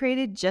that we've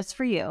created just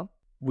for you.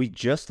 We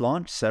just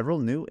launched several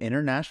new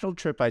international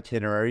trip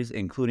itineraries,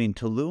 including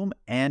Tulum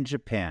and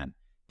Japan.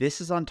 This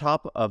is on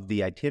top of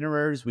the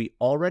itineraries we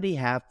already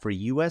have for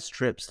U.S.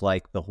 trips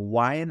like the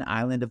Hawaiian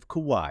island of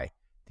Kauai,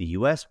 the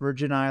U.S.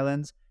 Virgin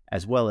Islands,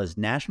 as well as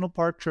national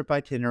park trip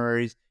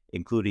itineraries,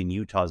 including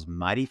Utah's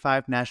Mighty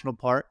Five National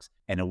Parks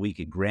and a week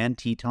at Grand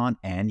Teton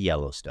and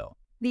Yellowstone.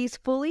 These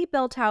fully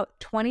built out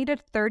 20 to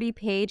 30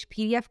 page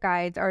PDF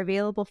guides are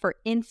available for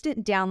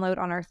instant download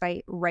on our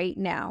site right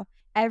now.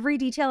 Every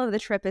detail of the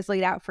trip is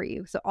laid out for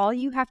you, so all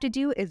you have to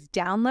do is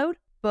download,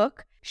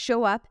 book,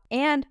 show up,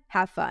 and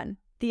have fun.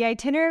 The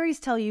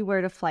itineraries tell you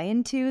where to fly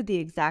into, the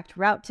exact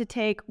route to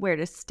take, where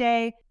to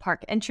stay,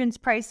 park entrance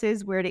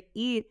prices, where to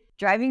eat,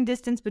 driving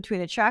distance between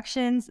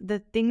attractions, the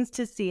things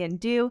to see and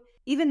do,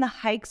 even the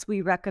hikes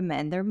we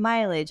recommend, their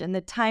mileage, and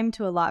the time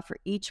to allot for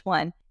each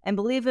one. And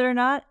believe it or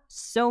not,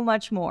 so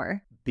much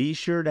more. Be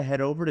sure to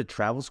head over to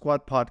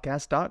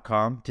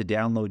TravelSquadPodcast.com to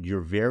download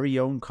your very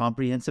own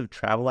comprehensive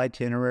travel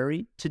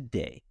itinerary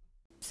today.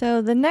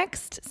 So the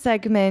next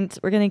segment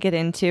we're going to get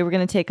into, we're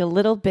going to take a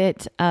little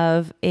bit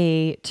of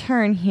a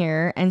turn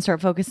here and start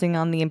focusing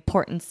on the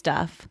important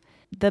stuff.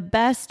 The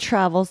best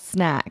travel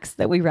snacks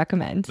that we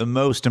recommend. The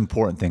most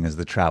important thing is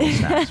the travel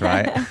snacks,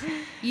 right?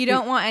 You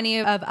don't want any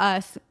of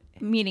us,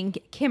 meaning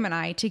Kim and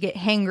I, to get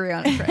hangry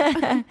on a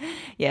trip.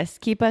 Yes,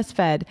 keep us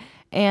fed.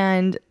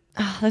 And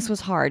this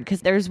was hard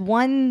because there's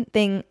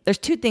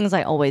two things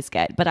I always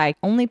get, but I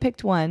only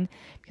picked one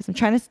because I'm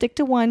trying to stick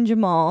to one,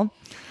 Jamal.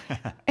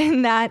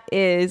 And that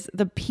is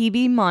the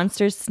PB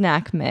Monsters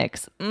snack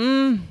mix.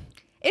 It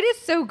is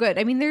so good.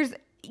 I mean, there's,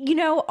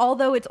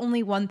 although it's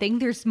only one thing,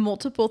 there's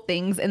multiple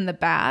things in the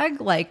bag,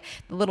 like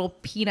the little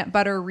peanut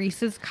butter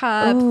Reese's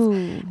cups.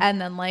 Ooh.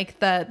 And then like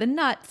the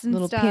nuts and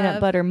little stuff.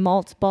 Peanut butter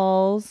malt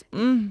balls.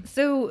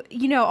 So,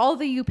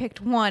 although you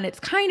picked one, it's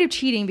kind of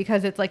cheating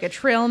because it's like a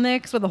trail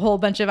mix with a whole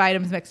bunch of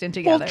items mixed in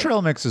together. Well,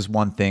 trail mix is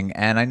one thing.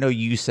 And I know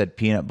you said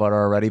peanut butter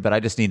already, but I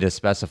just need to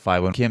specify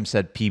when Kim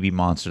said PB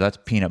Monster, that's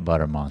peanut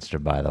butter monster,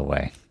 by the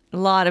way. A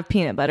lot of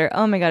peanut butter.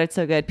 Oh my God, it's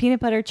so good.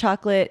 Peanut butter,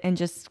 chocolate, and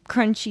just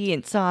crunchy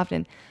and soft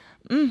and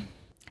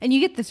And you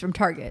get this from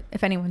Target,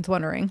 if anyone's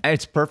wondering.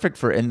 It's perfect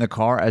for in the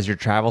car as your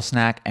travel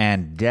snack,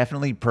 and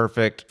definitely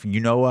perfect. You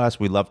know us,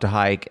 we love to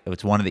hike.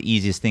 It's one of the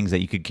easiest things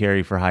that you could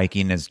carry for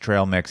hiking is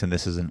trail mix, and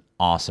this is an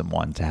awesome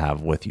one to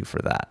have with you for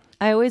that.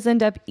 I always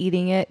end up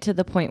eating it to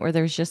the point where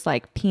there's just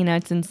like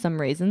peanuts and some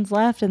raisins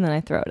left, and then I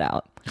throw it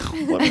out.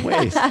 What a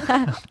waste.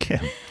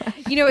 Okay.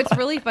 You know, what's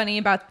really funny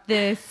about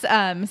this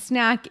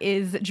snack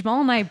is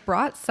Jamal and I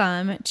brought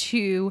some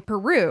to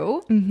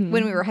Peru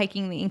when we were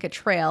hiking the Inca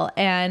Trail.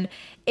 And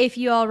if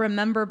you all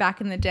remember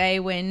back in the day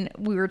when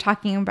we were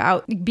talking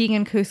about being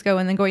in Cusco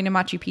and then going to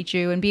Machu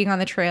Picchu and being on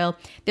the trail,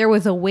 there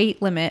was a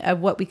weight limit of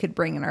what we could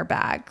bring in our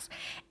bags.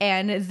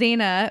 And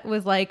Zaina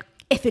was like,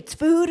 if it's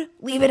food,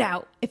 leave it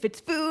out. If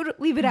it's food,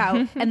 leave it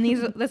out. And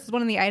this is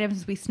one of the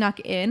items we snuck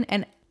in,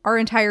 and our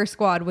entire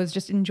squad was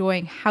just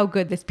enjoying how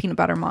good this peanut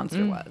butter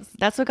monster was.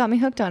 That's what got me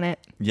hooked on it.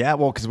 Yeah,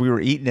 well, because we were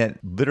eating it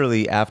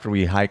literally after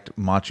we hiked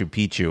Machu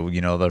Picchu,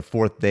 you know, the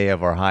 4th day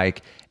of our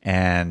hike,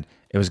 and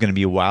it was going to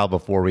be a while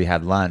before we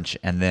had lunch.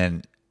 And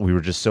then we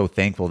were just so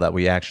thankful that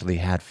we actually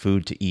had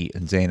food to eat.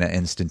 And Zaina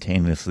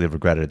instantaneously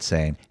regretted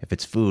saying, if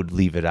it's food,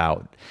 leave it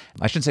out.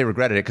 I shouldn't say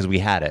regretted it because we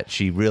had it.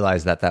 She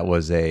realized that that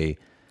was a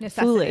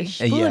foolish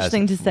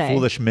thing to say.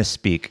 Foolish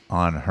misspeak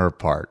on her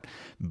part.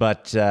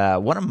 But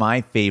one of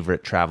my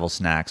favorite travel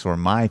snacks,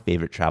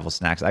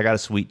 I got a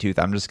sweet tooth.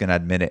 I'm just going to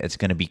admit it. It's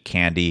going to be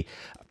candy.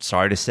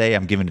 Sorry to say,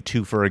 I'm giving a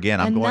twofer again.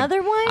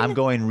 Another one? I'm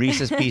going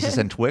Reese's Pieces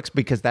and Twix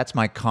because that's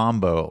my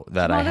combo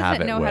that I have it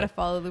with. Doesn't know how to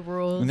follow the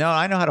rules. No,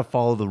 I know how to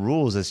follow the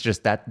rules. It's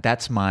just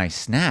that's my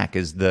snack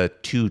is the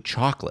 2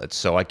 chocolates.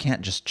 So I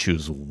can't just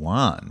choose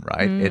one,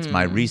 right? It's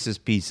my Reese's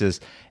Pieces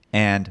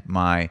and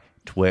my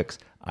Twix.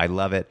 I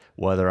love it.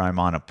 Whether I'm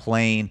on a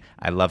plane,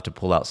 I love to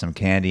pull out some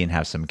candy and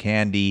have some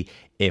candy.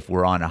 If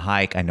we're on a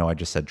hike, I know I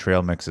just said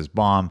trail mix is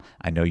bomb.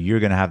 I know you're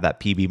going to have that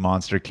PB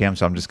Monster, Kim,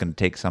 so I'm just going to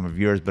take some of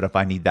yours. But if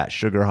I need that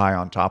sugar high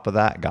on top of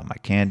that, I got my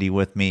candy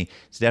with me.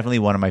 It's definitely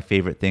one of my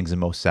favorite things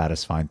and most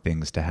satisfying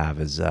things to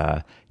have is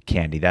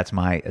candy. That's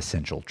my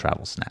essential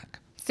travel snack.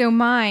 So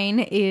mine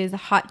is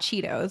hot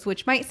Cheetos,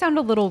 which might sound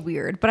a little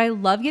weird, but I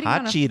love getting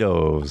on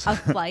a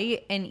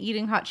flight and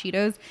eating hot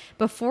Cheetos.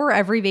 Before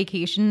every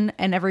vacation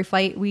and every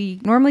flight, we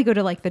normally go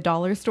to like the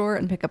dollar store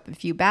and pick up a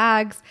few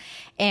bags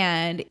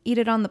and eat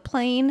it on the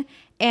plane.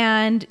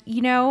 And,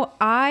 you know,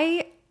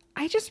 I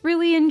just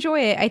really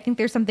enjoy it. I think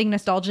there's something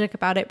nostalgic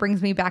about it. It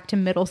brings me back to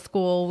middle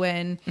school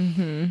when,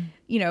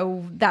 you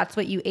know, that's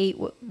what you ate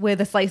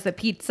with a slice of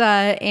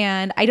pizza.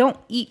 And I don't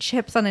eat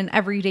chips on an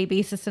everyday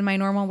basis in my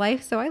normal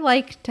life. So I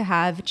like to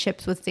have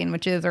chips with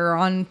sandwiches or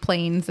on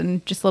planes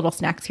and just little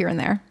snacks here and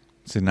there.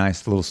 It's a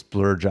nice little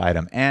splurge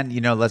item. And,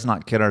 you know, let's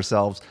not kid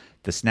ourselves.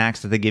 The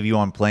snacks that they give you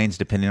on planes,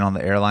 depending on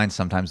the airline,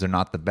 sometimes they're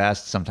not the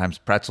best. Sometimes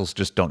pretzels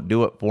just don't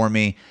do it for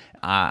me.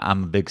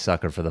 I'm a big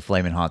sucker for the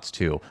Flamin' Hots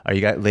too. Are you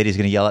guys, ladies,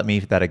 going to yell at me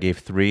that I gave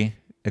 3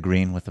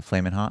 agreeing with the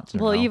Flamin' Hots?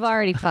 Well, you've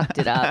already fucked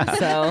it up,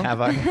 so.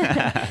 Have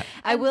I?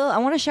 I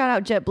want to shout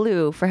out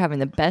JetBlue for having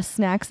the best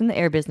snacks in the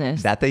air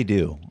business. That they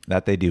do.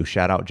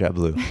 Shout out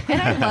JetBlue. And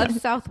I love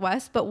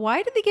Southwest, but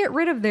why did they get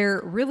rid of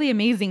their really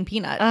amazing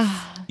peanuts?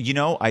 You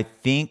know, I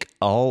think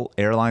all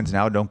airlines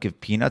now don't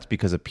give peanuts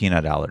because of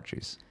peanut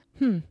allergies.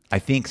 I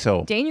think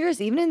so.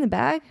 Dangerous even in the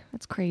bag?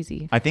 That's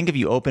crazy. I think if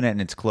you open it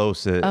and it's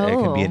close, it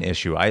can be an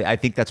issue. I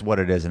think that's what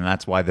it is, and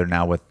that's why they're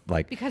now with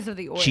like because of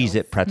the oils.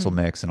 Cheez-It pretzel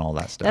mix and all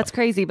that stuff. That's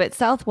crazy, but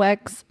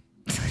Southwest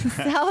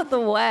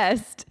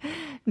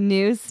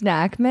new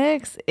snack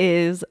mix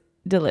is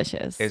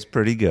delicious. It's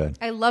pretty good.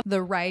 I love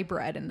the rye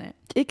bread in it.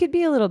 It could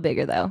be a little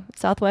bigger though.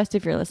 Southwest,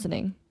 if you're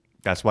listening.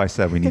 That's why I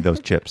said we need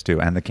those chips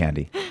too, and the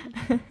candy.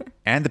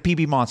 And the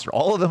PB Monster.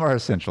 All of them are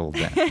essential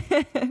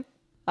then.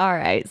 All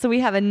right. So we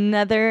have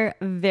another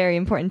very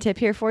important tip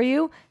here for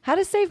you. How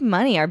to save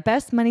money. Our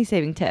best money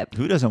saving tip.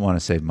 Who doesn't want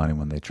to save money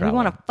when they travel?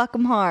 We want to fuck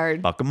them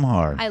hard. Fuck them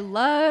hard. I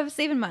love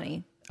saving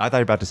money. I thought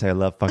you were about to say I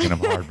love fucking them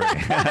hard,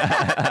 Brittany.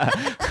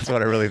 That's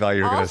what I really thought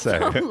you were going to say.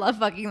 I love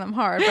fucking them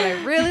hard, but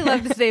I really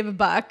love to save a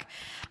buck.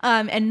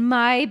 And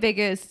my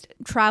biggest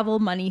travel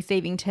money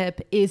saving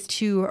tip is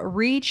to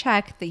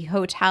recheck the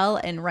hotel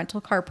and rental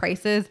car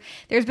prices.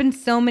 There's been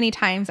so many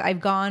times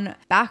I've gone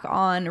back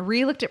on,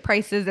 re-looked at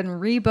prices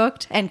and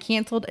rebooked and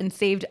canceled and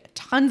saved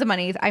tons of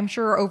money. I'm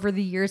sure over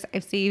the years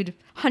I've saved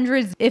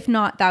hundreds, if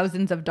not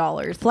thousands of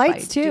dollars.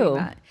 Flights too.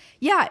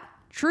 Yeah,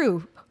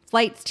 true.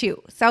 Flights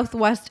too.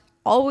 Southwest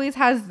always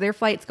has their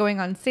flights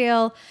going on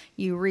sale.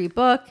 You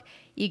rebook,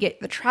 you get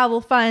the travel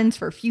funds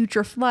for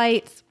future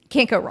flights.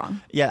 Can't go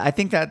wrong. Yeah, I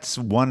think that's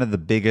one of the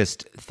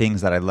biggest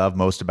things that I love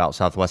most about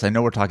Southwest. I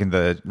know we're talking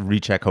the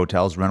recheck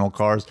hotels, rental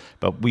cars,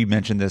 but we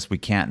mentioned this. We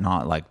can't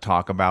not like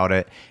talk about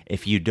it.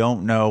 If you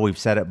don't know, we've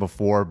said it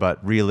before, but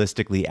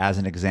realistically, as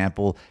an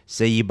example,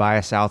 say you buy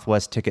a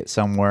Southwest ticket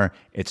somewhere,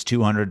 it's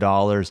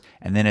 $200,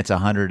 and then it's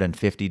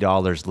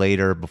 $150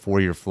 later before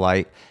your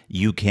flight.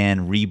 You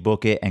can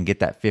rebook it and get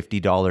that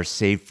 $50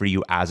 saved for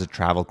you as a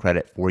travel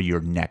credit for your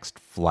next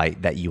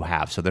flight that you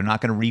have. So they're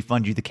not going to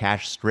refund you the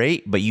cash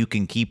straight, but you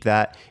can keep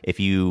that if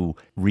you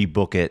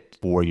rebook it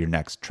for your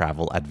next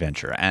travel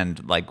adventure.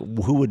 And like,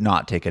 who would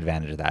not take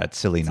advantage of that? It's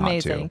silly not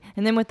amazing. to.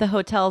 And then with the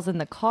hotels in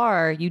the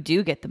car, you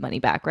do get the money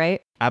back,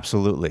 right?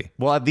 Absolutely.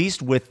 Well, at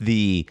least with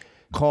the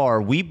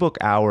car, we book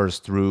ours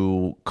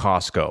through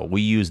Costco.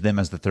 We use them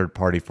as the third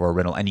party for a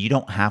rental, and you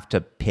don't have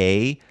to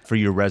pay for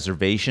your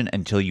reservation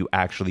until you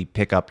actually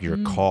pick up your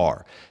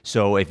car.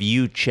 So if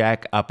you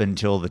check up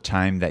until the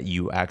time that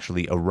you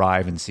actually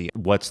arrive and see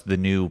what's the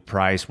new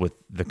price with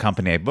the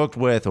company I booked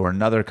with or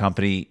another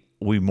company,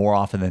 we more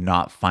often than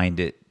not find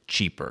it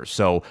cheaper.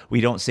 So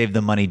we don't save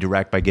the money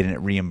direct by getting it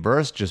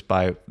reimbursed, just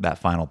by that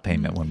final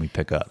payment when we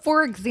pick up.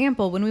 For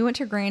example, when we went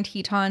to Grand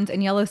Tetons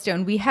and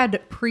Yellowstone, we had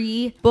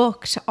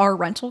pre-booked our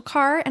rental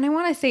car, and I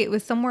want to say it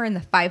was somewhere in the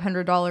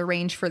 $500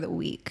 range for the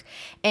week.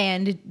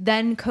 And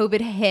then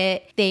COVID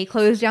hit, they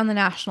closed down the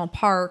national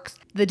parks.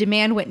 The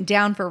demand went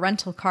down for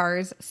rental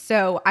cars.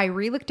 So I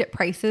re-looked at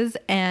prices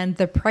and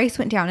the price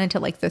went down into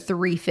like the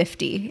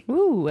 $350.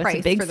 Ooh, that's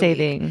a big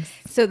savings.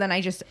 So then I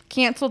just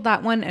canceled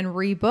that one and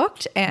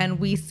rebooked, and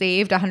we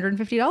saved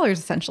 $150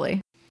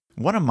 essentially.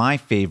 One of my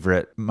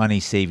favorite money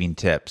saving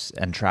tips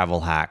and travel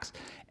hacks,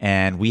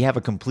 and we have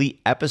a complete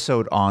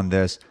episode on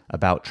this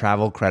about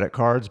travel credit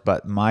cards,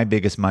 but my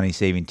biggest money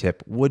saving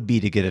tip would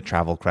be to get a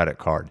travel credit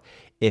card.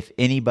 If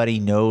anybody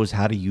knows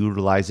how to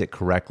utilize it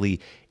correctly,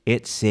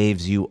 it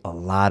saves you a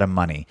lot of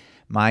money.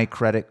 My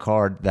credit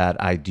card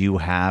that I do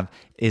have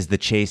is the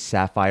Chase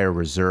Sapphire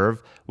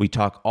Reserve. We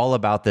talk all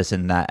about this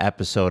in that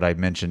episode I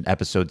mentioned,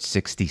 episode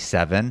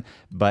 67,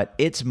 but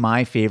it's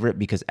my favorite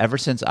because ever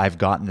since I've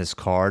gotten this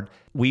card,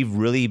 we've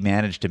really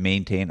managed to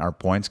maintain our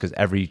points because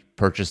every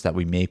purchase that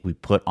we make, we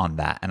put on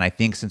that. And I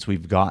think since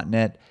we've gotten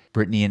it,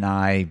 Brittany and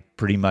I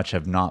pretty much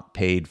have not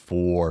paid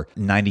for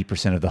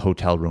 90% of the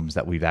hotel rooms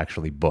that we've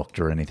actually booked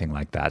or anything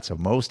like that. So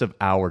most of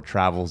our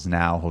travels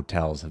now,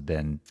 hotels have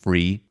been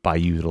free by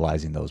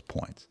utilizing those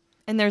points.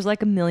 And there's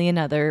like a million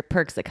other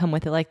perks that come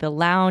with it, like the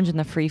lounge and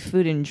the free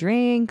food and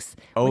drinks,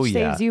 which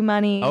saves you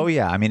money. Oh,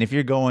 yeah. I mean, if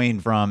you're going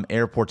from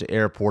airport to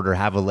airport or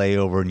have a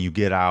layover and you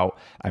get out,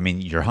 I mean,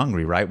 you're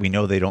hungry, right? We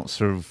know they don't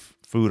serve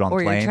food on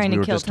planes. We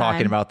were just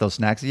talking about those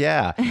snacks.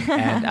 Yeah.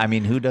 And I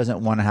mean, who doesn't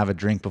want to have a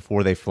drink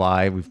before they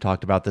fly? We've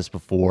talked about this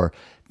before.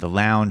 The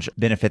lounge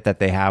benefit that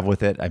they have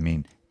with it. I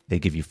mean, they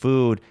give you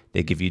food,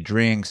 they give you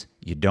drinks.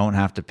 You don't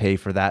have to pay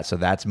for that. So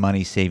that's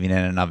money saving in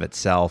and of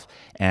itself.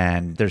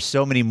 And there's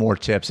so many more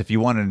tips. If you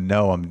want to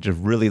know them, just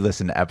really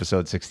listen to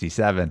episode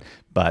 67.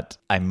 But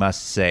I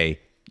must say,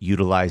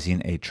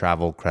 utilizing a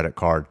travel credit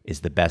card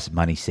is the best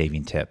money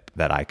saving tip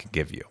that I could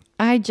give you.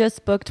 I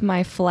just booked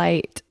my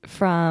flight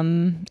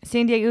from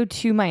San Diego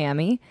to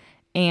Miami,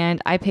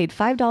 and I paid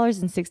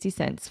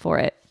 $5.60 for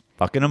it.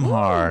 Fucking them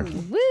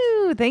hard.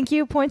 Woo! Thank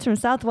you. Points from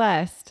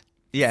Southwest.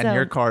 Yeah, and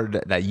your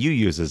card that you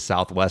use is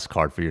Southwest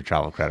card for your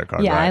travel credit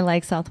card, yeah, right? I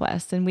like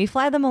Southwest, and we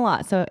fly them a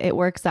lot, so it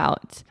works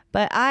out.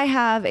 But I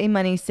have a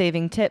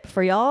money-saving tip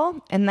for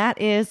y'all, and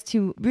that is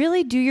to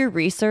really do your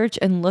research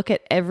and look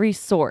at every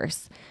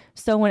source.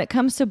 So when it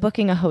comes to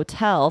booking a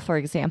hotel, for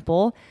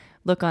example,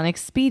 look on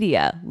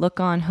Expedia, look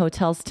on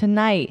Hotels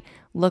Tonight,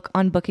 look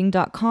on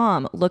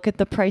Booking.com, look at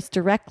the price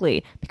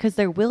directly, because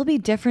there will be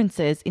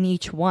differences in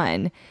each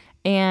one.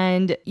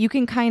 And you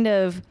can kind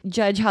of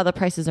judge how the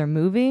prices are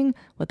moving,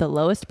 what the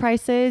lowest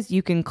price is.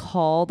 You can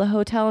call the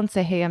hotel and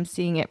say, hey, I'm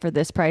seeing it for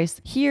this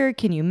price here.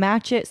 Can you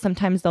match it?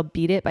 Sometimes they'll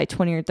beat it by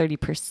 20 or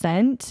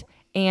 30%.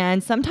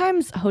 And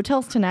sometimes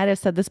Hotels Tonight, I've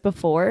said this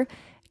before,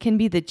 can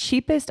be the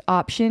cheapest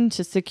option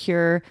to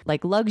secure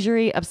like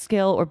luxury,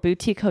 upscale, or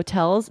boutique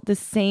hotels the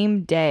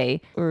same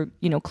day or,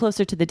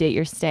 closer to the date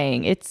you're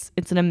staying. It's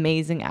an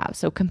amazing app.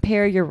 So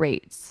compare your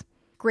rates.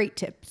 Great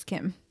tips,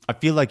 Kim. I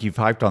feel like you've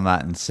hyped on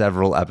that in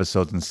several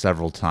episodes and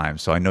several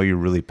times. So I know you're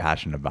really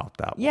passionate about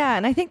that one. Yeah.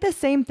 And I think the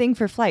same thing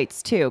for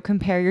flights too.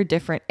 Compare your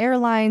different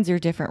airlines, your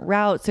different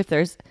routes. If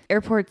there's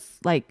airports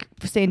like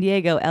San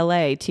Diego,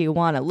 LA,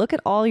 Tijuana, look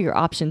at all your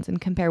options and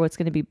compare what's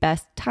going to be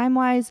best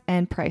time-wise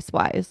and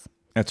price-wise.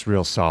 That's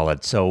real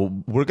solid.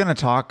 So we're going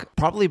to talk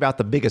probably about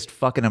the biggest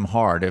fucking them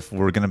hard, if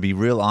we're going to be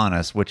real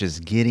honest, which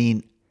is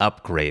getting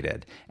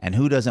upgraded. And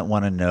who doesn't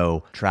want to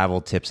know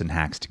travel tips and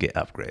hacks to get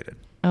upgraded?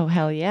 Oh,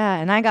 hell yeah.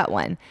 And I got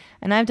one.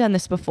 And I've done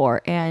this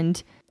before.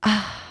 And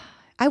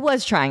I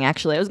was trying,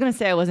 actually. I was going to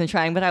say I wasn't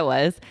trying, but I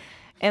was.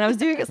 And I was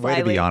doing it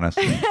slightly. Way to be honest.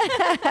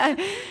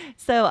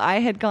 So I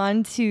had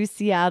gone to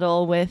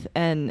Seattle with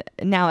an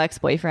now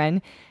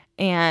ex-boyfriend.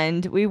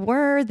 And we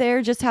were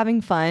there just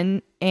having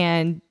fun.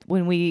 And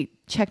when we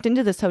checked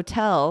into this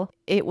hotel,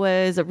 it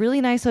was a really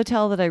nice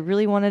hotel that I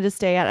really wanted to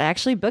stay at. I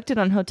actually booked it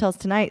on Hotels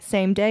Tonight,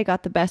 same day,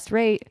 got the best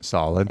rate.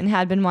 Solid. And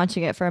had been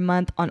watching it for a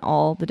month on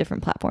all the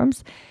different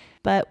platforms.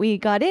 But we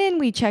got in,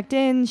 we checked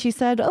in. She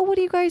said, oh, what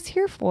are you guys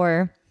here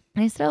for?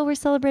 And I said, oh, we're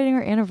celebrating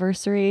our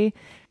anniversary.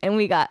 And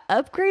we got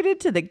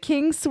upgraded to the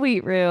King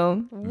Suite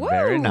room. Whoa.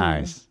 Very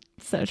nice.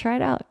 So try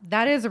it out.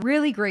 That is a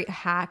really great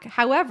hack.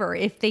 However,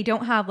 if they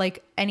don't have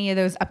like any of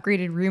those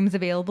upgraded rooms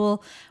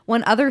available,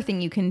 one other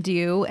thing you can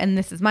do, and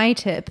this is my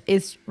tip,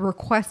 is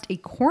request a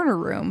corner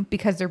room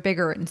because they're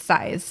bigger in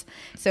size.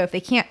 So if they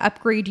can't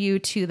upgrade you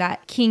to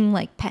that king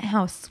like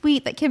penthouse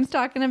suite that Kim's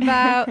talking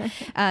about,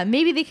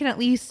 maybe they can at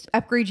least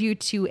upgrade you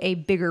to a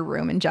bigger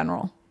room in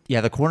general. Yeah,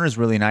 the corner is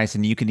really nice,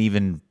 and you can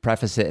even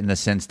preface it in the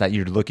sense that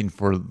you're looking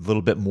for a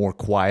little bit more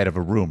quiet of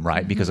a room,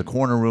 right? Because a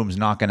corner room is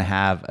not going to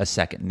have a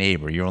second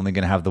neighbor. You're only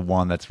going to have the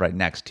one that's right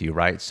next to you,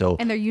 right? So,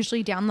 And they're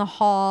usually down the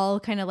hall,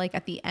 kind of like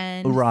at the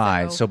end.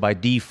 right. So by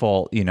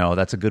default,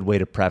 that's a good way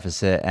to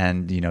preface it.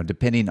 And,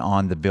 depending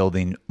on the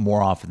building,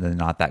 more often than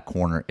not, that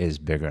corner is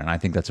bigger. And I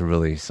think that's a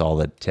really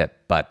solid tip.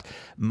 But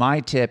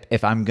my tip,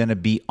 if I'm going to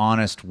be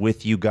honest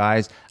with you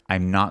guys,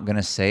 I'm not going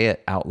to say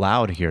it out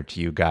loud here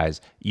to you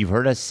guys. You've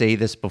heard us say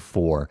this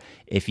before.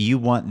 If you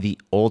want the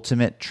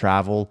ultimate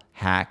travel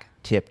hack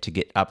tip to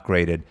get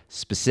upgraded,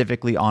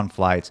 specifically on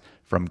flights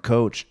from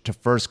coach to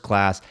first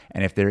class,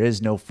 and if there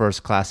is no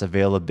first class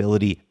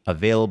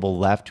available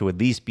left, to at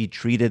least be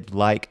treated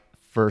like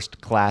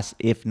first class,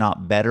 if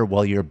not better,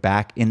 while you're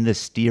back in the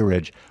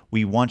steerage,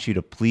 we want you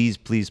to please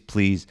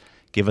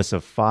give us a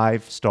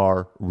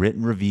 5-star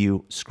written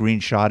review,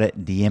 screenshot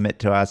it, DM it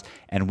to us,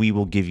 and we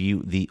will give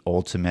you the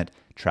ultimate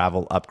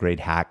travel upgrade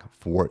hack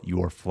for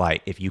your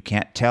flight. If you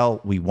can't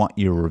tell, we want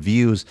your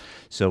reviews.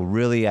 So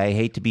really, I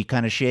hate to be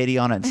kind of shady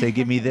on it and say,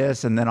 give me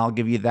this, and then I'll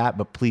give you that.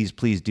 But please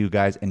do,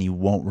 guys, and you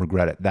won't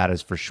regret it. That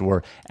is for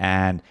sure.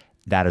 And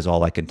that is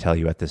all I can tell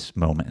you at this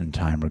moment in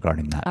time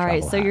regarding that. All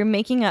right, so hack. you're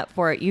making up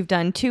for it. You've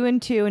done 2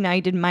 and 2, and now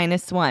you did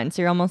 -1,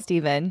 so you're almost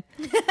even.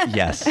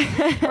 Yes.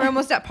 We're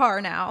almost at par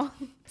now.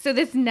 So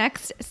this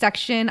next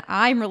section,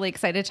 I'm really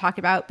excited to talk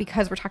about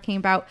because we're talking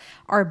about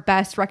our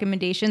best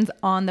recommendations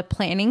on the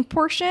planning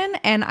portion.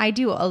 And I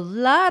do a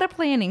lot of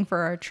planning for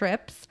our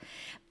trips,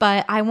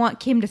 but I want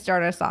Kim to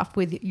start us off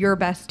with your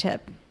best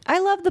tip. I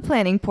love the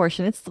planning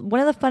portion. It's one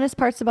of the funnest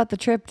parts about the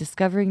trip,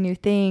 discovering new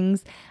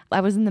things.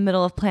 I was in the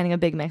middle of planning a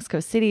big Mexico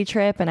City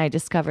trip, and I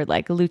discovered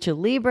like a Lucha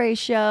Libre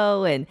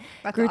show and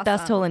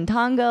Grutas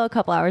Tolantongo a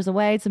couple hours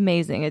away. It's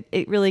amazing.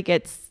 It really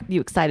gets you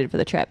excited for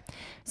the trip.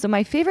 So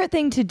my favorite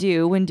thing to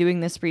do when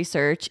doing this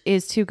research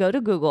is to go to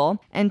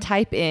Google and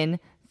type in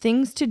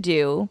things to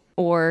do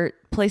or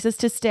places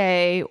to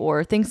stay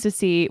or things to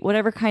see,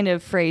 whatever kind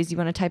of phrase you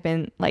want to type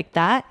in like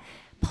that,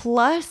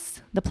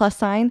 plus the plus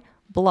sign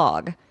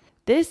blog.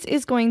 This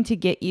is going to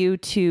get you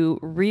to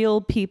real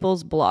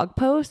people's blog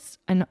posts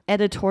and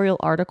editorial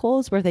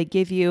articles where they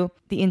give you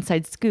the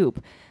inside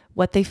scoop,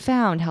 what they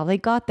found, how they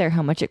got there,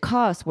 how much it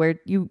costs, where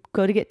you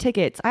go to get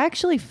tickets. I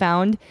actually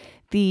found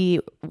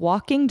the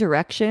walking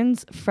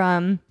directions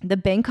from the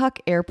Bangkok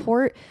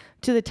airport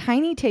to the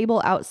tiny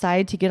table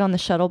outside to get on the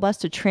shuttle bus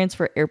to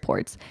transfer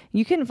airports.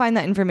 You can find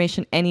that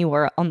information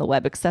anywhere on the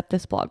web except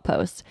this blog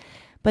post.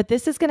 But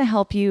this is going to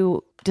help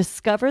you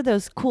discover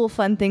those cool,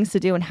 fun things to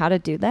do and how to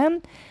do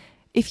them.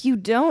 If you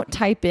don't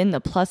type in the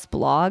plus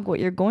blog, what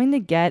you're going to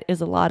get is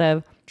a lot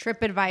of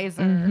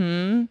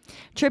TripAdvisor,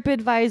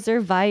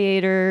 TripAdvisor,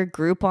 Viator,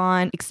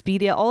 Groupon,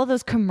 Expedia, all of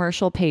those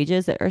commercial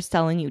pages that are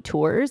selling you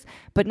tours,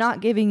 but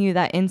not giving you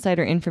that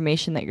insider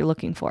information that you're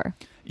looking for.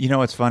 You know,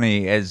 what's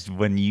funny is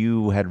when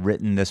you had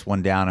written this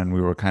one down and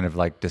we were kind of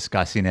like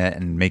discussing it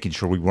and making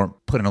sure we weren't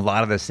putting a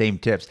lot of the same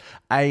tips.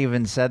 I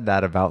even said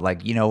that about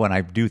like, when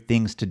I do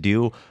things to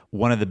do,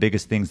 one of the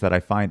biggest things that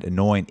I find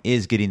annoying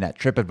is getting that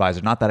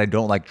TripAdvisor. Not that I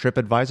don't like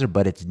TripAdvisor,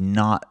 but it's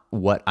not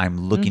what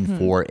I'm looking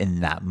for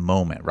in that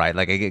moment, right?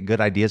 Like I get good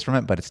ideas from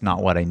it, but it's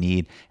not what I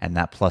need. And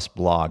that plus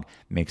blog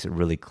makes it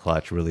really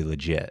clutch, really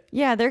legit.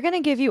 Yeah, they're going to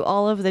give you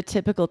all of the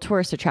typical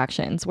tourist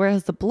attractions,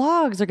 whereas the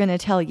blogs are going to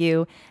tell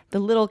you the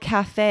little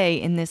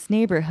cafe in this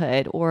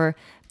neighborhood or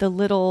the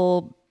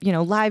little,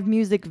 live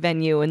music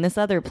venue in this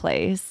other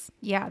place.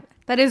 Yeah,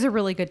 that is a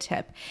really good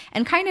tip.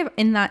 And kind of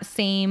in that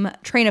same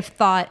train of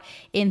thought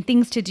in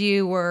things to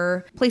do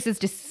or places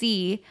to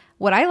see,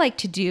 what I like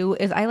to do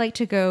is I like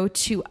to go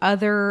to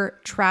other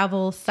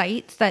travel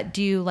sites that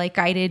do like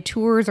guided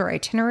tours or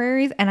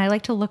itineraries. And I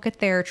like to look at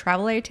their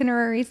travel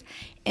itineraries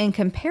and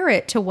compare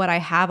it to what I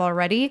have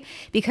already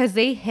because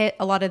they hit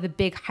a lot of the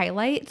big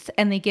highlights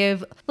and they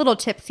give little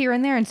tips here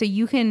and there. And so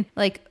you can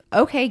like,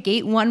 okay,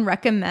 Gate 1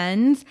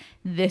 recommends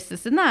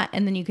this, and that.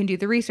 And then you can do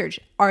the research.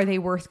 Are they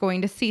worth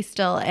going to see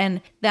still?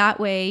 And that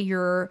way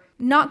you're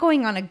not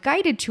going on a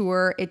guided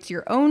tour. It's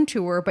your own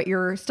tour, but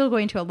you're still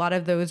going to a lot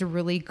of those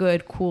really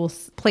good, cool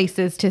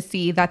places to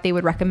see that they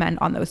would recommend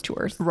on those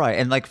tours. Right.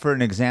 And like for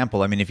an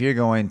example, I mean, if you're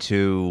going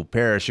to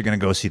Paris, you're going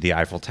to go see the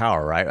Eiffel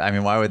Tower, right? I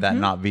mean, why would that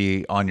not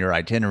be on your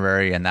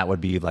itinerary? And that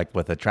would be like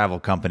with a travel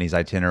company's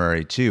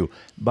itinerary too.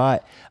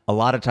 But a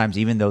lot of times,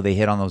 even though they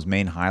hit on those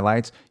main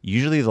highlights,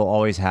 usually they'll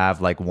always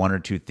have like 1 or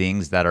 2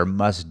 things that are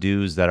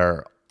must-dos that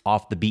are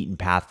off the beaten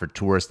path for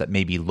tourists that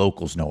maybe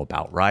locals know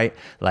about, right?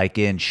 Like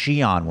in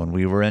Xi'an when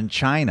we were in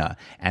China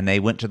and they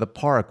went to the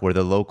park where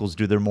the locals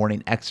do their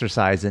morning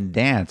exercise and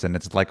dance and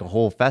it's like a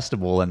whole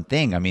festival and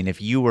thing. I mean, if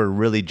you were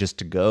really just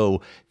to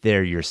go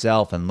there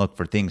yourself and look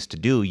for things to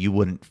do, you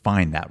wouldn't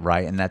find that,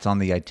 right? And that's on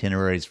the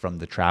itineraries from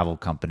the travel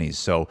companies.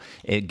 So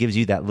it gives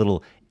you that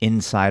little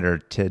insider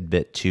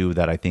tidbit too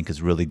that I think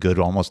is really good,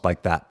 almost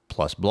like that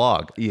plus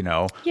blog,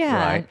 Yeah.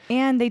 Right?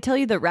 And they tell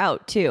you the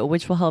route too,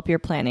 which will help your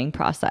planning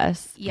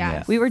process.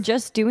 Yes. We were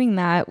just doing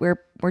that. We're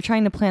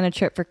trying to plan a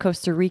trip for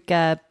Costa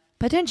Rica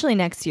potentially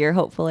next year,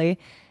 hopefully.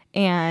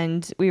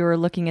 And we were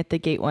looking at the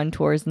Gate 1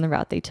 tours and the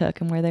route they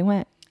took and where they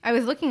went. I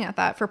was looking at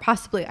that for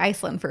possibly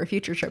Iceland for a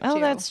future trip Oh,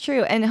 too. that's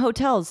true. And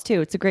hotels too.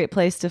 It's a great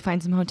place to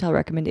find some hotel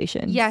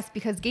recommendations. Yes,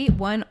 because Gate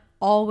 1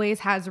 always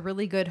has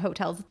really good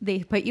hotels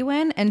they put you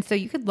in. And so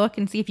you could look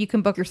and see if you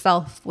can book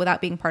yourself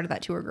without being part of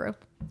that tour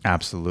group.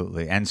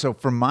 Absolutely. And so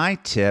for my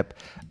tip,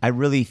 I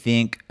really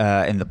think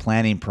in the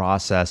planning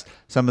process,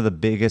 some of the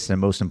biggest and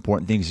most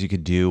important things you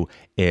could do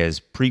is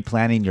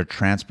pre-planning your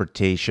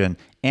transportation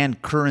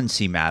and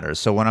currency matters.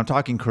 So when I'm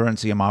talking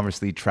currency, I'm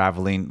obviously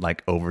traveling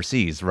like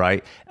overseas,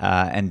 right?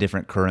 And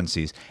different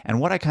currencies. And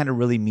what I kind of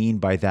really mean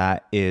by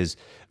that is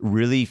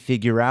really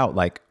figure out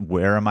like,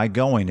 where am I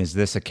going? Is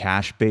this a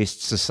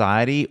cash-based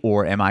society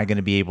or am I going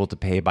to be able to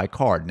pay by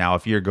card? Now,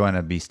 if you're going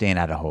to be staying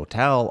at a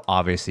hotel,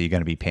 obviously you're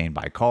going to be paying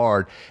by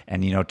card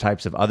and,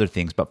 types of other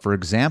things. But for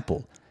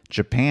example,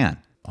 Japan,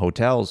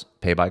 hotels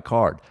pay by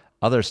card.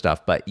 Other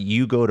stuff, but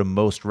you go to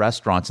most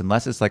restaurants,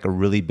 unless it's like a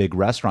really big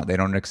restaurant, they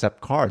don't accept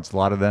cards. A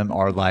lot of them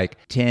are like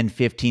 10,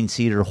 15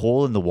 seater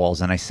hole in the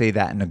walls. And I say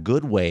that in a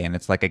good way. And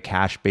it's like a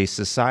cash-based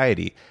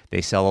society.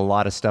 They sell a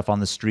lot of stuff on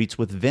the streets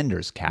with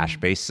vendors,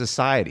 cash-based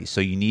society.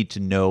 So you need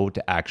to know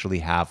to actually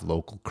have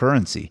local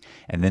currency.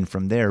 And then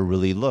from there,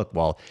 really look,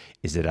 well,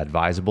 is it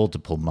advisable to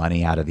pull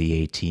money out of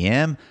the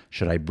ATM?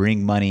 Should I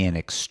bring money and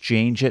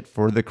exchange it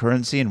for the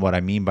currency? And what I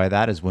mean by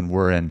that is when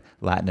we're in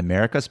Latin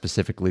America,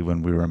 specifically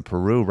when we were in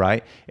Peru, right?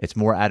 It's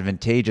more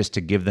advantageous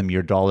to give them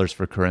your dollars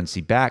for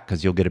currency back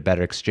because you'll get a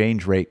better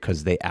exchange rate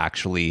because they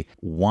actually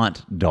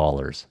want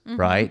dollars,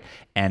 right?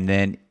 And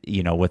then,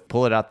 with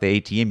pull it out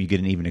the ATM, you get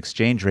an even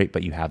exchange rate,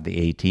 but you have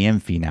the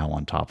ATM fee now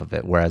on top of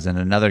it. Whereas in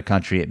another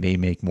country, it may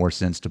make more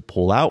sense to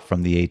pull out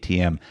from the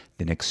ATM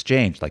than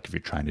exchange, like if you're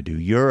trying to do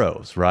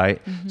euros,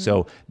 right?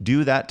 So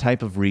do that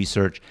type of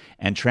research.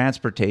 And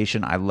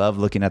transportation, I love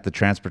looking at the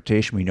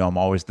transportation. We know I'm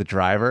always the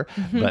driver,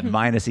 but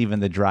minus even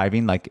the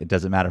driving, like it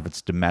doesn't matter if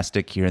it's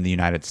domestic here in the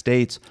United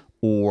States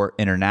or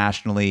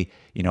internationally,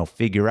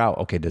 figure out,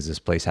 okay, does this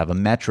place have a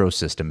metro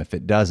system? If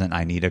it doesn't,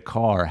 I need a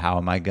car. How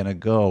am I going to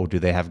go? Do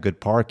they have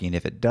good parking?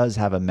 If it does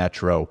have a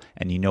metro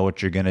and you know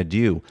what you're going to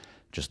do,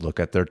 just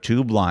look at their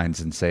tube lines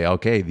and say,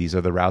 okay, these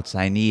are the routes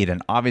I need.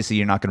 And obviously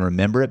you're not going to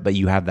remember it, but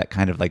you have that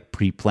kind of like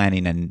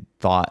pre-planning and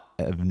thought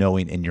of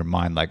knowing in your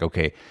mind, like,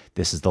 okay,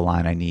 this is the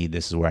line I need.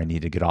 This is where I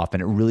need to get off.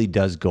 And it really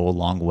does go a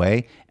long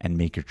way and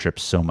make your trip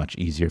so much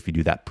easier if you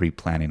do that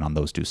pre-planning on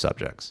those two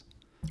subjects.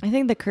 I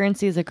think the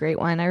currency is a great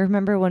one. I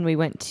remember when we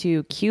went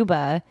to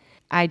Cuba,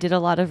 I did a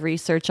lot of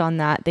research on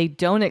that. They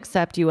don't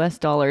accept US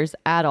dollars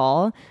at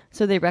all.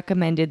 So they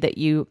recommended that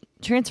you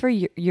transfer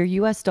your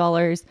US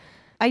dollars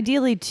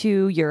ideally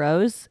to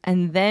euros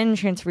and then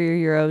transfer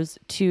your euros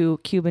to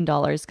Cuban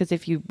dollars. Because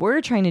if you were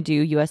trying to do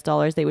US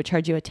dollars, they would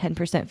charge you a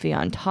 10% fee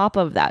on top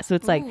of that. So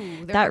it's like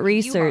that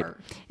research.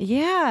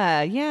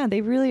 Yeah,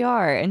 they really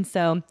are. And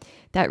so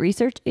that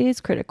research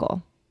is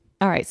critical.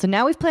 All right, so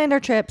now we've planned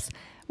our trips.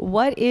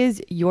 What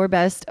is your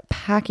best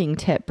packing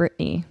tip,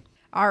 Brittany?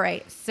 All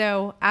right.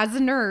 So as a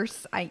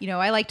nurse, I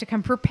like to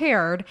come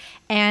prepared,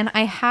 and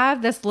I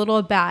have this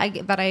little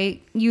bag that I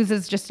use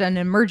as just an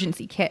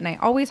emergency kit, and I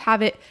always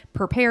have it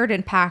prepared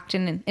and packed.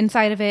 And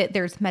inside of it,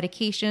 there's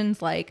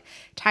medications like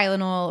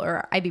Tylenol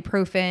or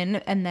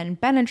ibuprofen, and then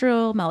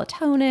Benadryl,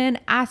 melatonin,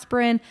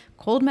 aspirin,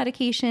 cold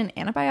medication,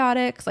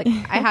 antibiotics. Like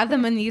I have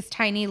them in these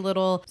tiny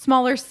little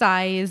smaller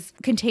size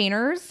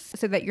containers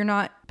so that you're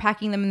not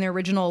packing them in the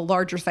original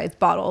larger size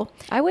bottle.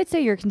 I would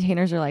say your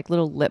containers are like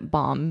little lip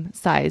balm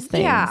size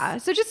things. Yeah.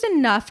 So just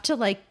enough to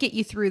like get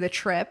you through the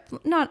trip,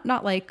 not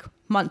like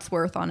months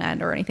worth on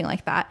end or anything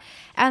like that.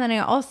 And then I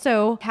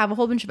also have a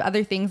whole bunch of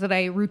other things that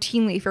I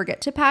routinely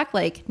forget to pack,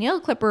 like nail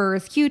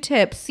clippers,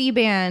 Q-tips,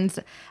 C-bands,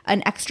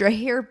 an extra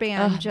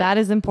hairband. That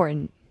is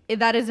important.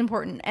 That is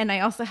important. And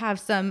I also have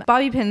some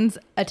bobby pins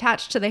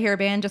attached to the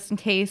hairband just in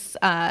case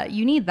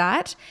you need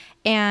that.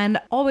 And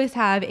always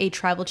have a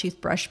travel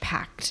toothbrush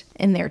packed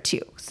in there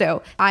too.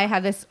 So I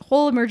have this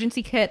whole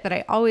emergency kit that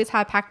I always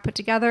have packed, put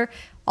together.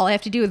 All I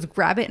have to do is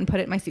grab it and put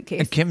it in my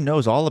suitcase. And Kim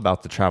knows all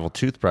about the travel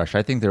toothbrush.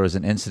 I think there was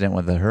an incident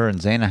with her and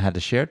Zaina had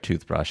to share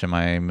toothbrush. Am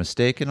I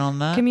mistaken on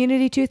that?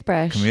 Community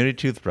toothbrush. Community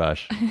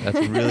toothbrush.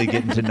 That's really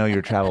getting to know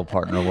your travel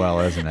partner well,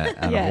 isn't it?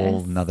 At a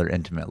whole nother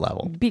intimate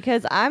level.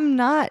 Because I'm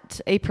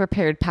not a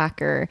prepared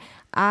packer.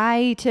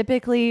 I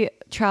typically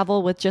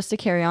travel with just a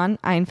carry-on.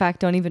 I, in fact,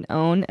 don't even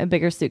own a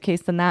bigger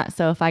suitcase than that.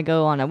 So if I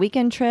go on a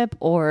weekend trip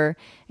or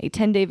a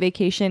 10-day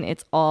vacation,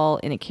 it's all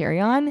in a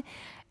carry-on.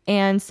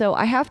 And so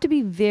I have to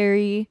be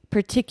very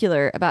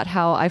particular about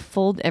how I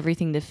fold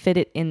everything to fit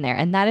it in there.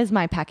 And that is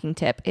my packing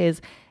tip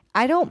is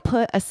I don't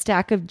put a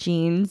stack of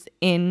jeans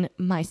in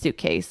my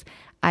suitcase.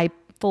 I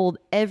fold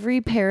every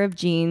pair of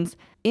jeans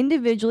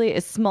individually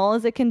as small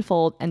as it can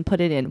fold and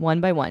put it in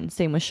one by one.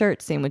 Same with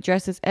shirts, same with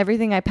dresses.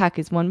 Everything I pack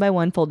is one by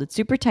one, folded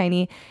super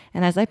tiny.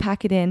 And as I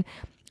pack it in,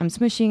 I'm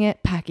smushing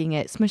it, packing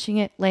it, smushing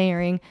it,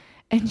 layering,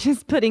 and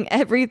just putting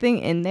everything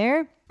in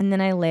there. And then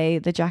I lay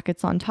the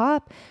jackets on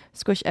top,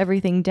 squish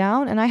everything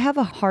down. And I have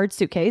a hard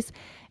suitcase.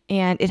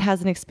 and it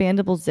has an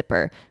expandable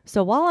zipper.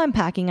 So while I'm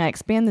packing, I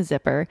expand the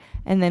zipper,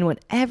 and then when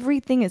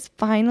everything is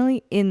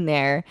finally in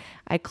there,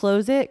 I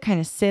close it, kind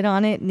of sit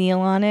on it,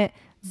 kneel on it,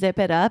 zip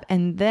it up,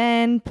 and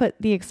then put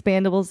the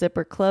expandable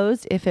zipper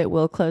closed if it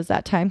will close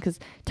that time, because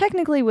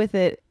technically with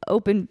it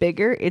open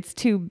bigger, it's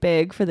too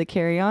big for the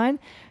carry-on.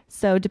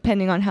 So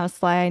depending on how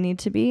sly I need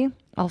to be,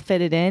 I'll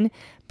fit it in.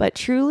 But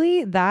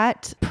truly,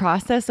 that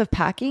process of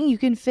packing, you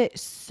can fit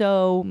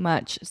so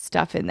much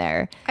stuff in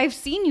there. I've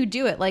seen you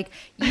do it. Like,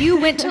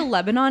 you went to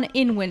Lebanon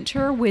in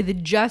winter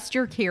with just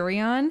your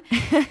carry-on,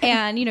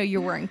 and you're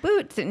wearing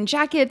boots and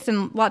jackets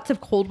and lots of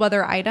cold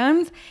weather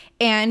items,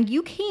 and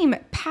you came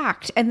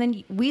packed, and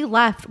then we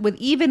left with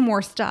even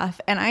more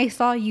stuff, and I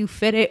saw you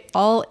fit it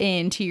all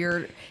into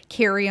your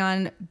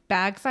carry-on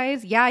bag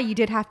size. Yeah, you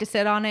did have to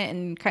sit on it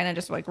and kind of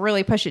just like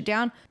really push it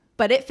down,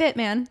 but it fit,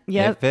 man.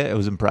 Yep. It fit. It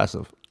was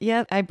impressive.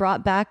 Yep. I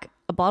brought back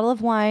a bottle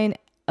of wine,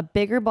 a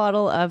bigger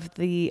bottle of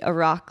the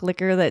Iraq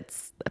liquor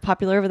that's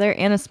popular over there,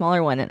 and a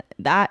smaller one. And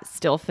that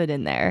still fit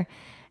in there.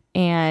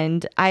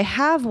 And I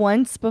have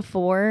once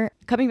before,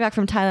 coming back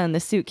from Thailand,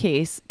 the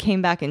suitcase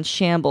came back in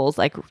shambles,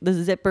 like the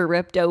zipper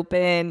ripped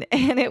open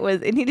and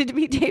it needed to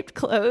be taped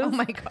closed. Oh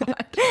my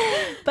God.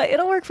 But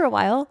it'll work for a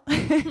while.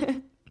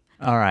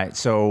 All right.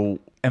 So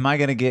am I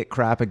going to get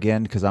crap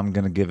again? Because I'm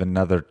going to give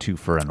another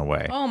twofer in a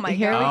way. Oh my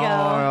Here we God.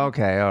 go. Oh,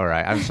 okay. All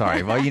right. I'm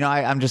sorry. Well,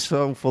 I'm just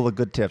so full of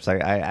good tips.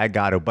 I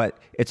got to. But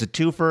it's a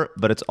twofer,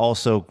 but it's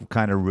also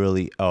kind of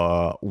really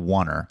a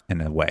oneer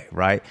in a way,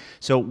 right?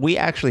 So we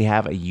actually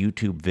have a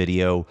YouTube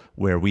video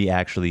where we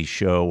actually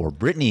show, or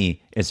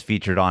Brittany is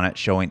featured on it,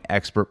 showing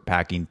expert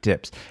packing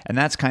tips. And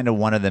that's kind of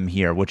one of them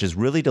here, which is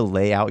really to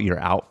lay out your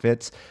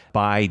outfits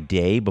by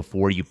day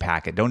before you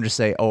pack it. Don't just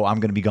say, oh, I'm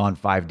going to be gone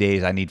 5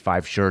 days, I need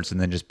 5 shirts, and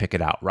then just pick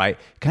it out, right?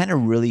 Kind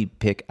of really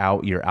pick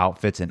out your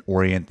outfits and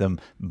orient them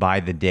by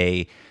the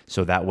day,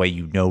 so that way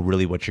you know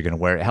really what you're going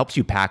to wear. It helps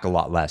you pack a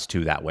lot less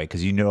too that way,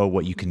 because you know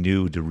what you can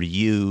do to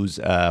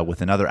reuse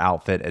with another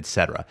outfit,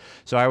 etc.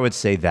 So I would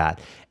say that.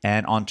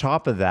 And on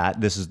top of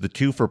that, this is the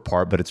twofer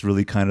part, but it's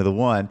really kind of the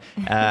one.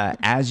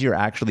 As you're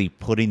actually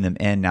putting them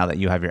in, now that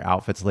you have your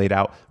outfits laid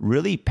out,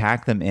 really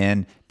pack them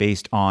in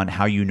based on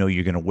how you know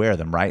you're going to wear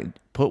them, right?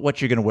 Put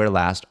what you're going to wear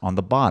last on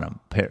the bottom.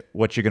 Put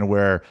what you're going to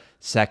wear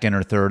second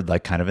or third,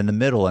 like kind of in the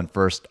middle, and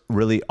first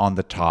really on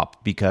the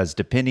top, because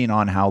depending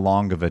on how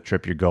long of a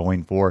trip you're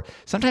going for,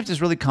 sometimes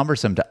it's really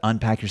cumbersome to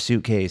unpack your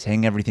suitcase,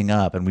 hang everything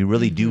up, and we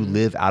really do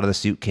live out of the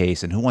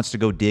suitcase, and who wants to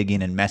go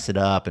digging and mess it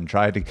up and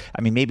try to,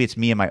 maybe it's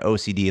me and my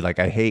OCD, like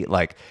I hate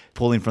like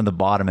pulling from the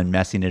bottom and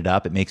messing it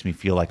up. It makes me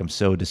feel like I'm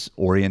so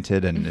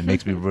disoriented, and it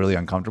makes me really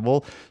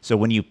uncomfortable. So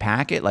when you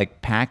pack it,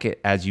 like pack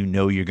it as you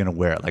know you're going to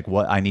wear it. Like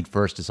what I need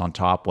first is on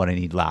top, what I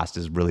need last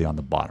is really on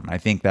the bottom. I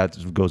think that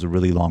goes a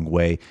really long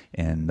way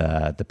in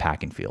the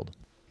packing field.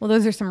 Well,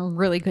 those are some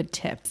really good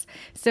tips.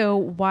 So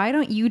why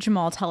don't you,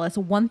 Jamal, tell us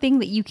one thing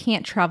that you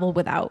can't travel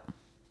without?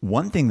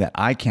 One thing that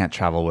I can't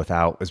travel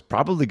without is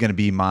probably going to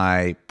be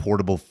my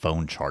portable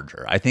phone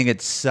charger. I think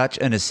it's such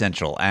an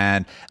essential.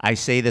 And I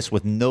say this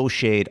with no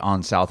shade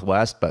on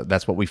Southwest, but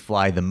that's what we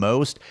fly the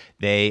most.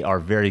 They are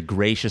very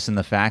gracious in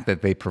the fact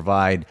that they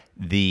provide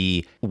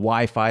the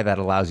Wi-Fi that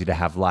allows you to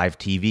have live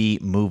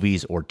TV,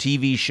 movies, or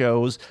TV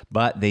shows,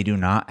 but they do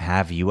not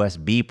have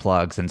USB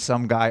plugs. And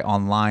some guy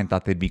online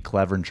thought they'd be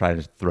clever and try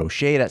to throw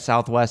shade at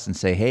Southwest and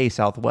say, hey,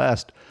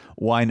 Southwest,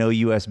 why no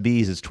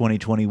USBs? It's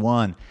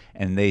 2021.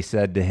 And they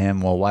said to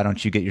him, well, why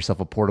don't you get yourself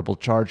a portable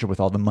charger with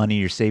all the money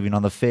you're saving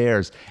on the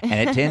fares?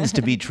 And it tends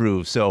to be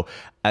true. So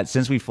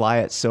since we fly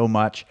it so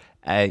much,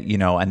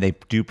 and they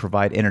do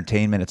provide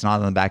entertainment. It's not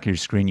on the back of your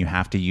screen. You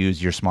have to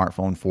use your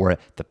smartphone for it.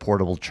 The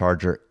portable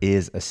charger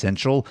is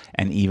essential.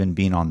 And even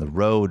being on the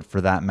road, for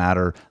that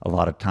matter, a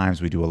lot of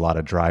times we do a lot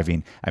of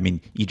driving.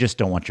 You just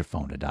don't want your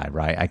phone to die,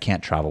 right? I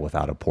can't travel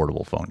without a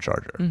portable phone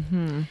charger.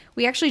 Mm-hmm.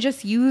 We actually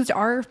just used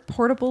our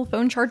portable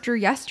phone charger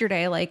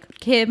yesterday. Like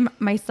Kim,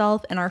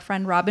 myself, and our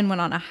friend Robin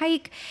went on a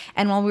hike.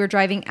 And while we were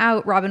driving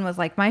out, Robin was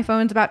like, my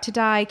phone's about to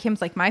die.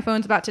 Kim's like, my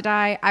phone's about to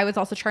die. I was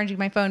also charging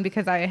my phone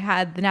because I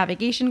had the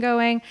navigation going.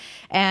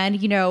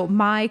 And,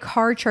 my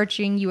car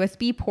charging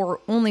USB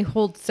port only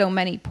holds so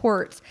many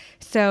ports.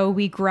 So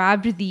we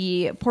grabbed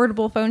the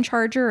portable phone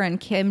charger, and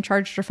Kim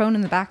charged her phone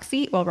in the back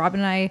seat while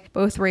Robin and I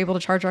both were able to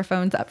charge our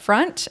phones up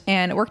front.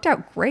 And it worked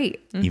out great.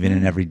 Even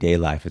in everyday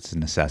life, it's a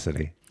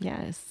necessity.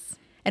 Yes.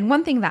 And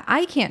one thing that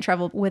I can't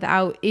travel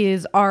without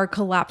is our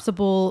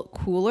collapsible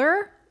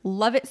cooler.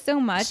 Love it so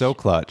much. So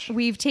clutch.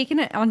 We've taken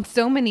it on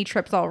so many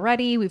trips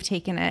already. We've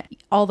taken it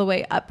all the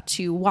way up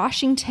to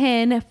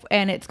Washington,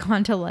 and it's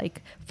gone to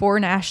like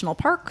 4 national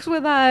parks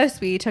with us.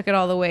 We took it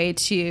all the way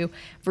to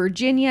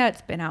Virginia.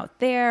 It's been out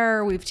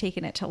there. We've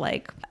taken it to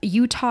like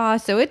Utah.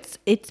 So it's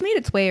made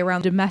its way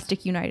around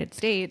domestic United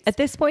States. At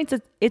this point,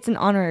 it's an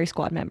honorary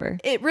squad member.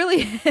 It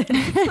really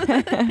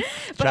is.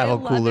 Travel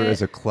Cooler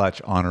is a clutch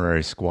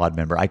honorary squad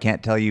member. I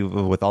can't tell you,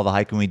 with all the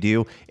hiking we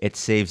do, it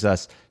saves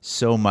us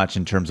so much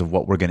in terms of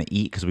what we're going to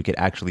eat, because we could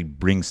actually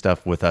bring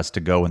stuff with us to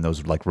go in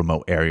those like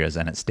remote areas,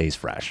 and it stays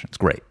fresh. It's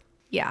great.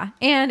 Yeah,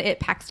 and it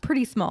packs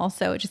pretty small,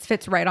 so it just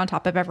fits right on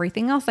top of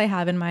everything else I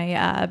have in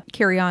my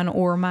carry-on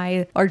or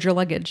my larger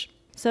luggage.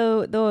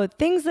 So the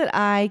things that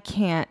I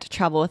can't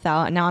travel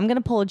without, now I'm going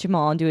to pull a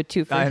Jamal and do a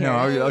twofer I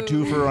know. here. A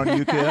twofer on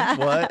you, Kim?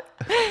 What?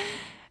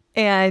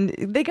 And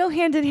they go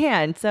hand in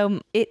hand. So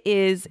it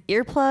is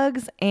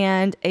earplugs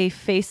and a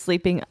face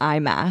sleeping eye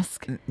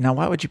mask. Now,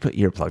 why would you put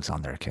earplugs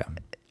on there, Kim?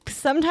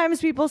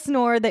 Sometimes people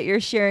snore that you're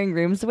sharing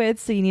rooms with,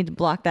 so you need to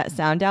block that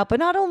sound out. But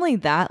not only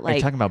that, Are you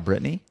like, talking about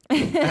Brittany?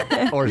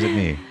 Or is it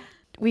me?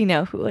 we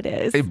know who it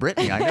is. Hey,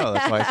 Brittany, I know.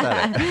 That's why I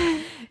said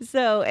it.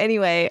 So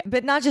anyway,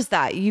 but not just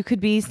that. You could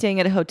be staying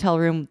at a hotel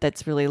room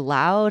that's really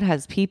loud,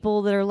 has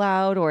people that are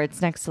loud, or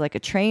it's next to like a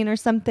train or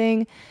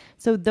something.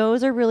 So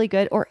those are really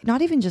good. Or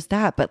not even just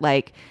that, but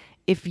like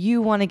if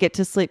you want to get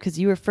to sleep because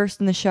you were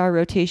first in the shower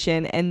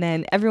rotation and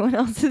then everyone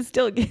else is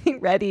still getting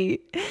ready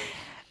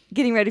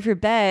for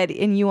bed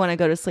and you want to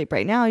go to sleep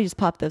right now, you just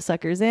pop those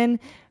suckers in,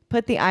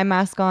 put the eye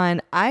mask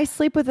on. I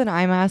sleep with an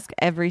eye mask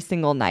every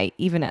single night,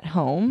 even at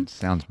home.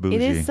 Sounds bougie.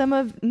 It is some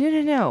of,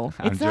 no.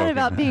 I'm It's not joking.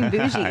 about being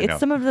bougie. I know. It's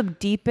some of the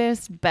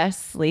deepest,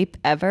 best sleep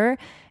ever.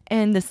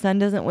 And the sun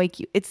doesn't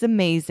wake you. It's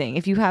amazing.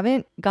 If you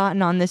haven't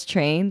gotten on this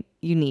train,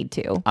 you need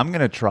to. I'm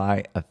going to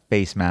try a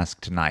face mask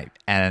tonight.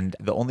 And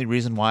the only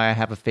reason why I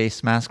have a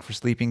face mask for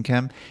sleeping,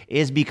 Kim,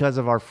 is because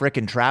of our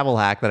frickin' travel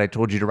hack that I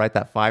told you to write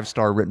that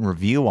 5-star written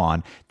review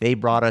on. They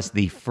brought us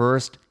the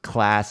first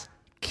class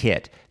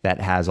kit that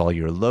has all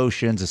your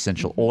lotions,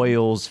 essential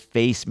oils,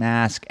 face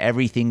mask,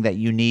 everything that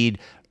you need.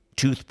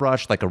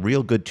 Toothbrush, like a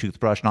real good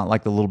toothbrush, not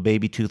like the little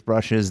baby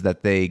toothbrushes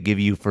that they give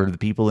you for the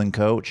people in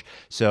coach.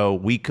 So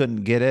we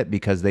couldn't get it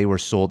because they were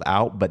sold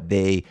out, but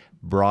they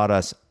brought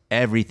us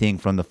everything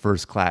from the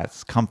first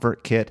class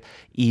comfort kit,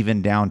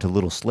 even down to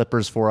little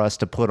slippers for us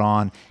to put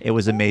on. It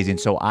was amazing.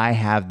 So I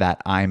have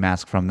that eye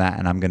mask from that,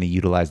 and I'm going to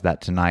utilize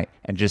that tonight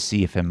and just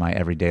see if in my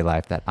everyday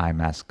life that eye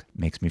mask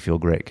makes me feel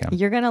great, Kim.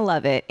 You're going to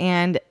love it.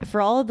 And for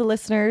all of the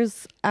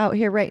listeners out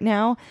here right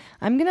now,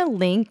 I'm going to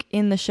link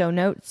in the show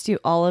notes to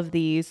all of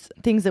these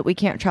things that we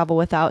can't travel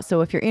without.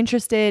 So if you're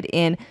interested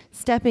in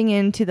stepping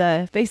into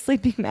the face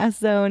sleeping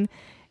mask zone,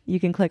 you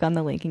can click on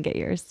the link and get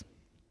yours.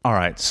 All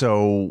right.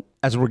 So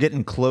as we're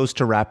getting close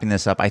to wrapping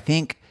this up, I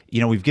think,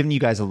 we've given you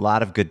guys a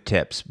lot of good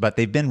tips, but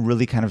they've been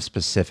really kind of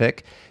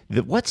specific.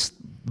 What's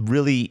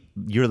really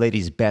your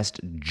lady's best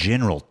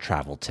general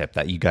travel tip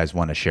that you guys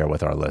want to share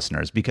with our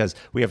listeners? Because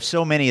we have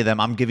so many of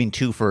them. I'm giving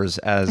twofers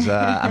as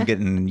I'm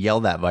getting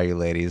yelled at by you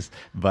ladies.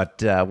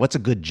 But what's a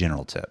good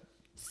general tip?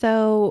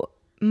 So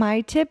my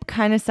tip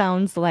kind of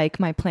sounds like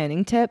my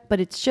planning tip, but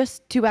it's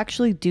just to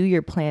actually do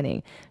your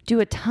planning.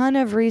 Do a ton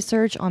of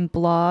research on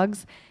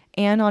blogs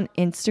and on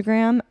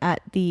Instagram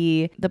at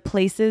the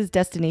places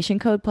destination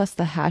code plus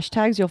the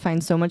hashtags. You'll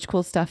find so much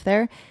cool stuff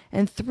there.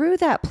 And through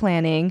that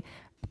planning,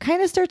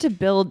 kind of start to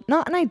build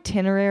not an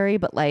itinerary,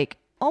 but like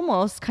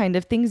almost kind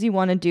of things you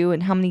want to do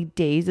and how many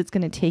days it's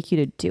going to take you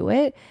to do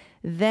it.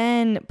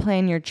 Then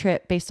plan your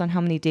trip based on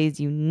how many days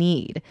you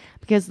need.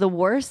 Because the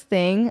worst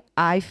thing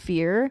I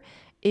fear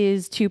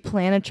is to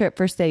plan a trip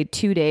for, say,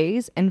 2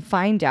 days and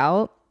find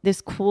out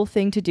this cool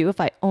thing to do if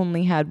I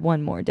only had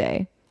one more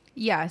day.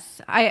 Yes,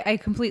 I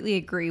completely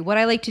agree. What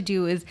I like to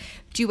do is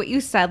do what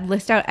you said,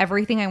 list out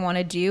everything I want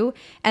to do,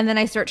 and then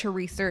I start to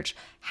research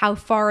how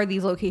far are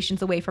these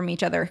locations away from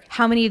each other?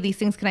 How many of these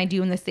things can I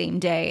do in the same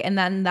day? And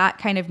then that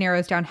kind of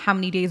narrows down how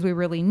many days we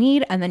really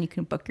need, and then you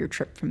can book your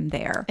trip from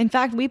there. In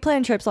fact, we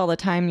plan trips all the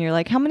time, and you're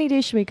like, how many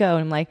days should we go?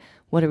 And I'm like,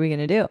 what are we going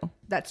to do?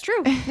 That's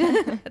true.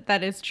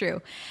 That is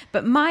true.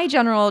 But my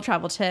general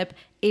travel tip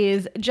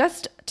is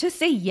just to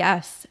say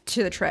yes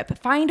to the trip.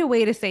 Find a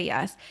way to say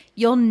yes.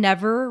 You'll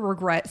never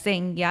regret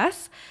saying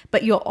yes,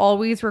 but you'll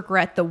always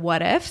regret the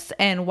what ifs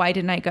and why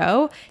didn't I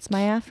go? It's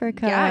my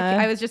Africa. Yeah,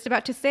 I was just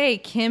about to say,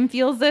 Kim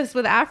feels this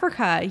with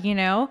Africa,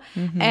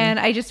 And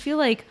I just feel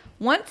like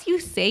once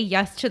you say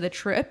yes to the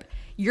trip,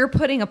 you're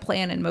putting a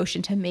plan in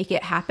motion to make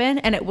it happen,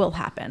 and it will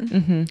happen.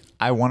 Mm-hmm.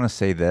 I want to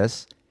say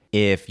this.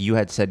 If you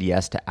had said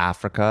yes to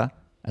Africa,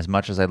 as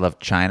much as I love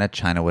China,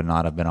 China would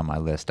not have been on my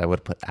list. I would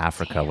have put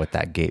Africa with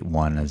that gate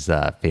one as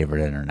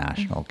favorite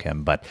international,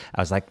 Kim. But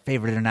I was like,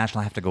 favorite international,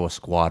 I have to go with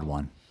squad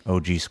one,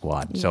 OG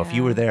squad. So if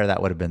you were there,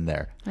 that would have been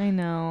there. I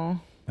know.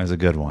 That was a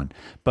good one.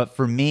 But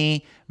for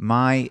me,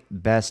 my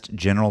best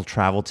general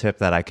travel tip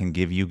that I can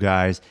give you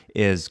guys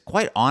is,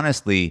 quite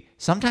honestly,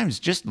 sometimes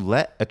just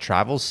let a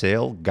travel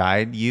sale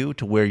guide you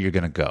to where you're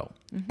going to go.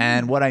 Mm-hmm.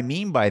 And what I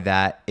mean by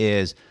that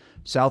is,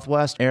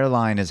 Southwest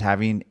Airline is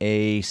having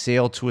a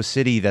sale to a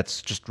city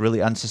that's just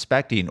really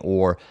unsuspecting,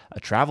 or a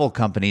travel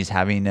company's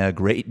having a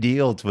great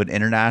deal to an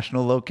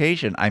international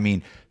location. I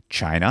mean,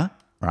 China,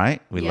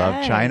 right? We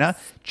love China.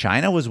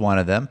 China was one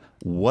of them.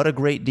 What a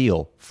great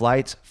deal.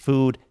 Flights,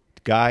 food,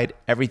 guide,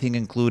 everything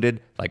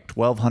included, like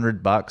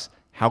 $1,200.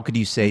 How could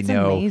you say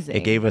no? Amazing.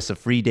 It gave us a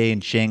free day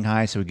in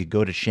Shanghai so we could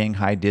go to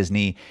Shanghai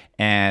Disney.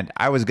 And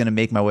I was going to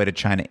make my way to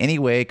China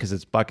anyway because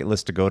it's bucket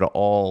list to go to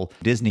all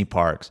Disney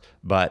parks.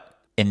 But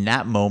in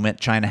that moment,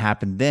 China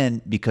happened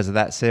then because of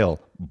that sale.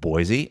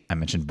 Boise, I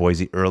mentioned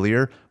Boise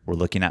earlier, We're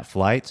looking at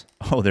flights.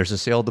 Oh, there's a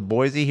sale to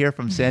Boise here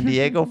from San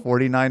Diego,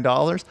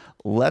 $49.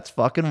 Let's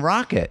fucking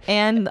rock it.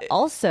 And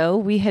also,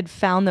 we had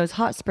found those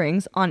hot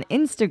springs on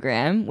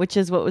Instagram, which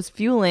is what was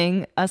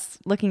fueling us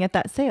looking at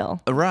that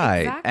sale. Right.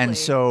 Exactly. And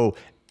so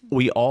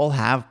we all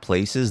have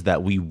places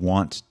that we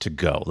want to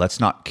go. Let's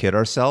not kid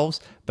ourselves.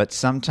 But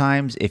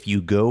sometimes if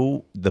you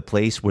go the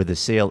place where the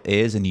sale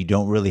is and you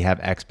don't really have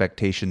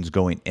expectations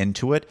going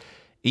into it,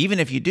 even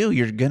if you do,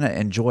 you're going to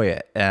enjoy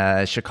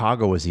it.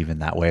 Chicago was even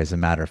that way, as a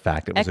matter of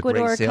fact. It was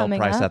Ecuador a great sale coming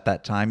price up. at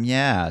that time.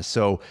 Yeah.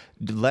 So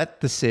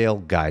let the sale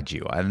guide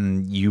you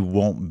and you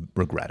won't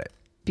regret it.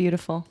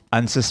 Beautiful.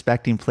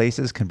 Unsuspecting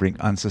places can bring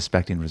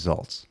unsuspecting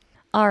results.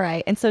 All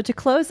right. And so to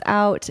close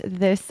out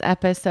this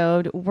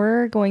episode,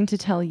 we're going to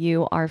tell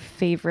you our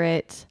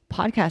favorite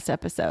podcast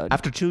episode.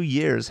 After 2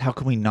 years, how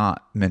can we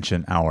not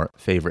mention our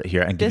favorite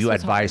here and give This you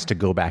was advice hard. to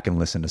go back and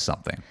listen to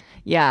something?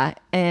 Yeah.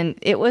 And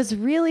it was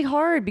really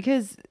hard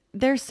because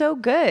they're so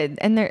good.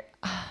 And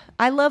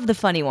I love the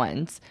funny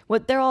ones.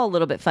 They're all a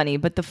little bit funny,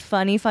 but the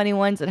funny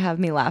ones that have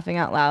me laughing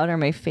out loud are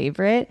my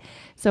favorite.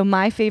 So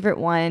my favorite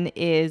one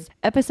is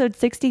episode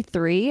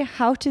 63,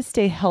 How to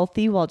Stay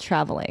Healthy While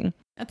Traveling.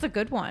 That's a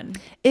good one.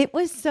 It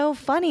was so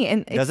funny.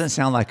 And It doesn't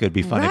sound like it'd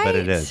be funny, but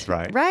it is,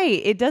 right?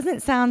 Right. It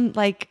doesn't sound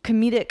like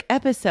comedic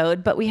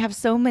episode, but we have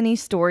so many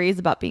stories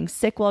about being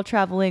sick while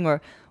traveling,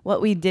 or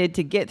what we did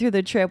to get through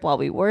the trip while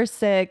we were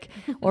sick,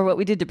 or what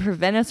we did to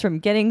prevent us from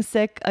getting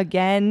sick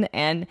again.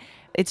 And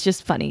it's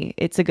just funny.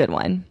 It's a good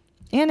one.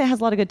 And it has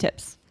a lot of good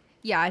tips.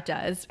 Yeah, it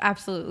does.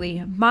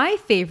 Absolutely. My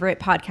favorite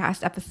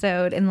podcast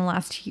episode in the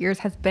last 2 years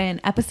has been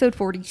episode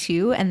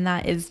 42, and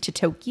that is to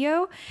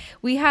Tokyo.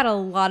 We had a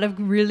lot of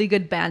really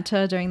good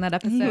banter during that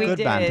episode. We Good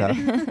did.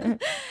 banter.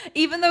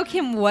 Even though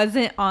Kim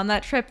wasn't on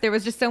that trip, there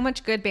was just so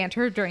much good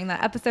banter during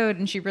that episode,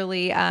 and she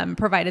really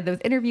provided those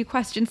interview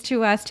questions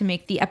to us to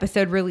make the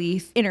episode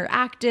release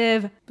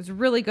interactive. It was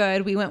really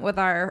good. We went with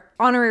our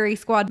honorary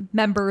squad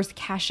members,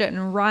 Kasha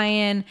and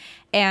Ryan,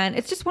 and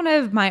it's just one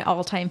of my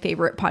all-time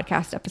favorite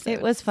podcast episodes.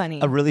 It was funny.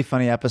 A really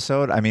funny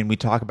episode. I mean, we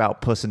talk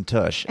about Puss and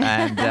Tush,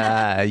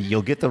 and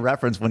you'll get the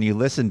reference when you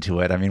listen to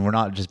it. I mean, we're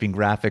not just being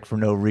graphic for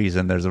no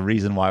reason. There's a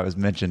reason why it was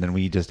mentioned, and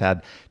we just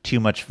had too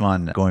much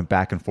fun going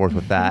back and forth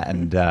with that.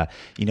 And,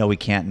 we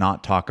can't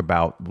not talk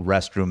about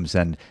restrooms,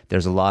 and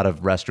there's a lot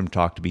of restroom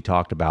talk to be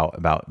talked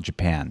about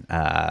Japan.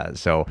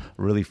 So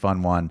really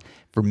fun one.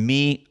 For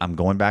me, I'm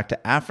going back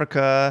to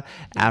Africa.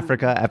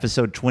 Africa,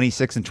 episode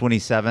 26 and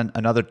 27,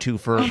 another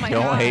twofer. Oh my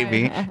Don't God. hate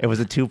me. It was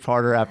a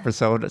two-parter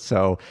episode.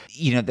 So,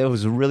 that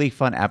was a really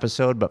fun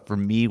episode. But for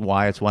me,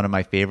 why it's one of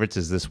my favorites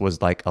is this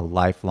was like a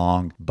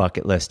lifelong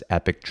bucket list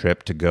epic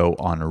trip to go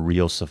on a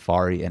real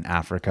safari in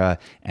Africa.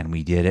 And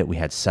we did it. We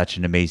had such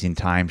an amazing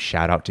time.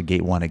 Shout out to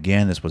Gate 1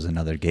 again. This was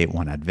another Gate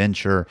 1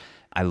 adventure.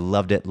 I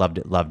loved it.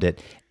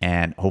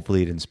 And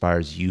hopefully it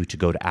inspires you to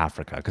go to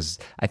Africa, because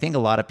I think a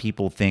lot of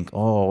people think,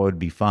 oh, it would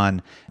be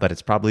fun, but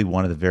it's probably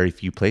one of the very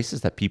few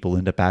places that people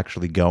end up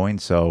actually going.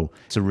 So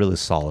it's a really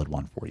solid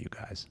one for you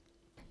guys.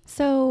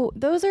 So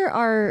those are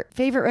our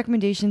favorite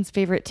recommendations,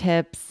 favorite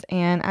tips.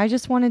 And I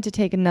just wanted to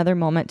take another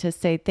moment to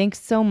say thanks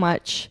so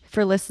much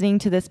for listening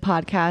to this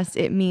podcast.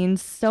 It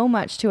means so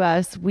much to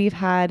us. We've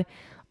had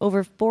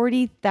over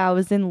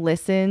 40,000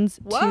 listens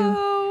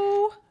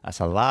That's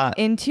a lot.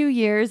 in 2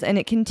 years, and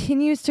it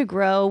continues to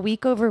grow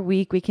week over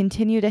week. We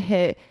continue to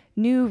hit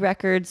new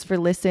records for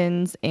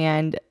listens,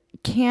 and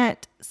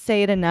can't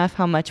say it enough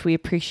how much we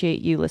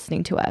appreciate you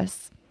listening to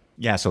us.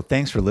 Yeah, so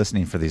thanks for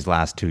listening for these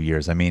last 2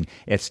 years. I mean,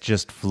 it's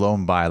just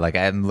flown by. Like,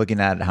 I'm looking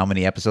at how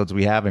many episodes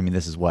we have. I mean,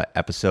 this is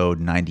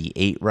episode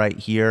 98 right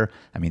here.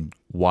 I mean,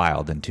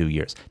 wild in 2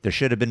 years. There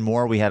should have been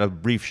more. We had a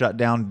brief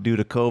shutdown due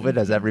to COVID,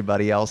 as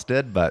everybody else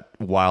did, but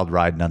wild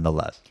ride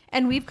nonetheless.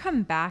 And we've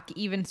come back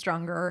even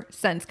stronger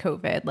since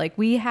COVID. Like,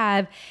 we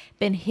have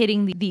been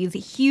hitting these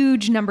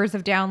huge numbers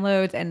of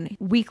downloads and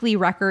weekly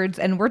records,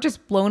 and we're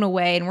just blown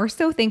away. And we're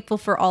so thankful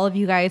for all of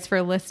you guys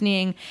for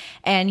listening.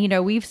 And,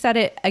 we've said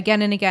it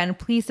again and again,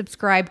 please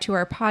subscribe to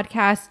our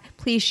podcast.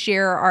 Please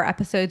share our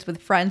episodes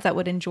with friends that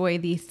would enjoy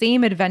the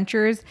same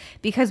adventures,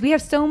 because we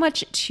have so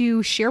much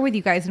to share with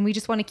you guys. And we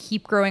just want to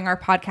keep growing our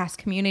podcast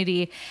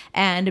community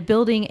and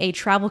building a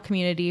travel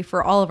community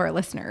for all of our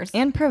listeners.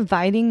 And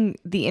providing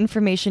the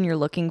information you're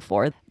looking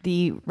for,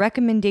 the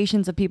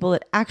recommendations of people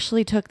that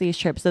actually took these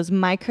trips, those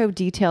micro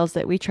details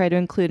that we try to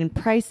include in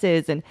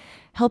prices and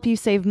help you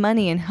save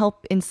money and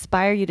help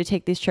inspire you to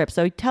take these trips.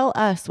 So tell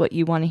us what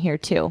you want to hear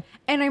too.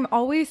 And I'm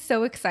always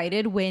so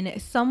excited when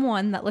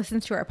someone that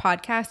listens to our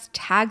podcast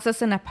tags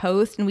us in a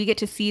post and we get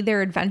to see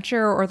their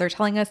adventure, or they're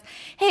telling us,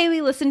 hey,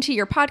 we listened to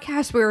your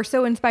podcast. We were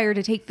so inspired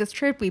to take this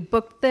trip. We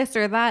booked this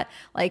or that.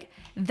 Like,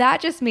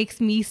 that just makes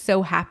me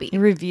so happy.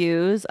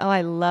 Reviews. Oh,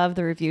 I love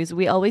the reviews.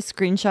 We always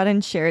screenshot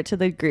and share it to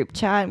the group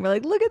chat. And we're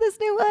like, look at this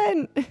new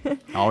one.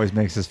 Always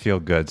makes us feel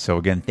good. So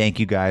again, thank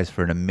you guys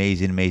for an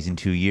amazing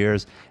 2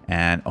 years.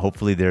 And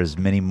hopefully there's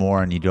many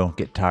more and you don't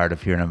get tired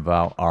of hearing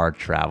about our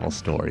travel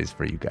stories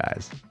for you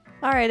guys.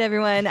 All right,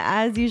 everyone.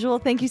 As usual,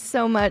 thank you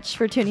so much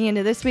for tuning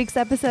into this week's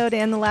episode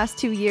and the last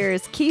 2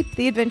 years. Keep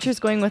the adventures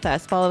going with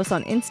us. Follow us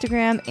on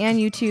Instagram and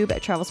YouTube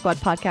at Travel Squad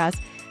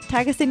Podcast.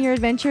 Tag us in your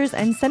adventures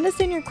and send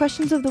us in your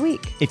questions of the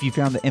week. If you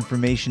found the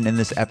information in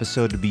this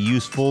episode to be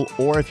useful,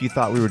 or if you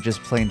thought we were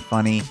just plain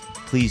funny,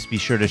 please be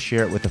sure to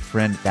share it with a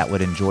friend that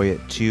would enjoy it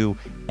too.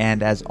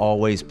 And as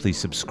always, please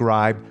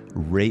subscribe,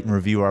 rate and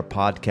review our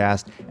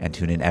podcast, and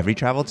tune in every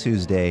Travel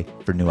Tuesday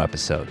for new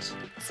episodes.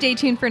 Stay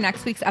tuned for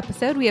next week's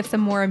episode. We have some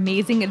more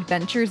amazing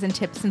adventures and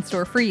tips in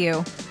store for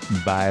you.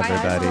 Bye,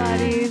 everybody. Bye,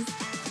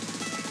 buddies.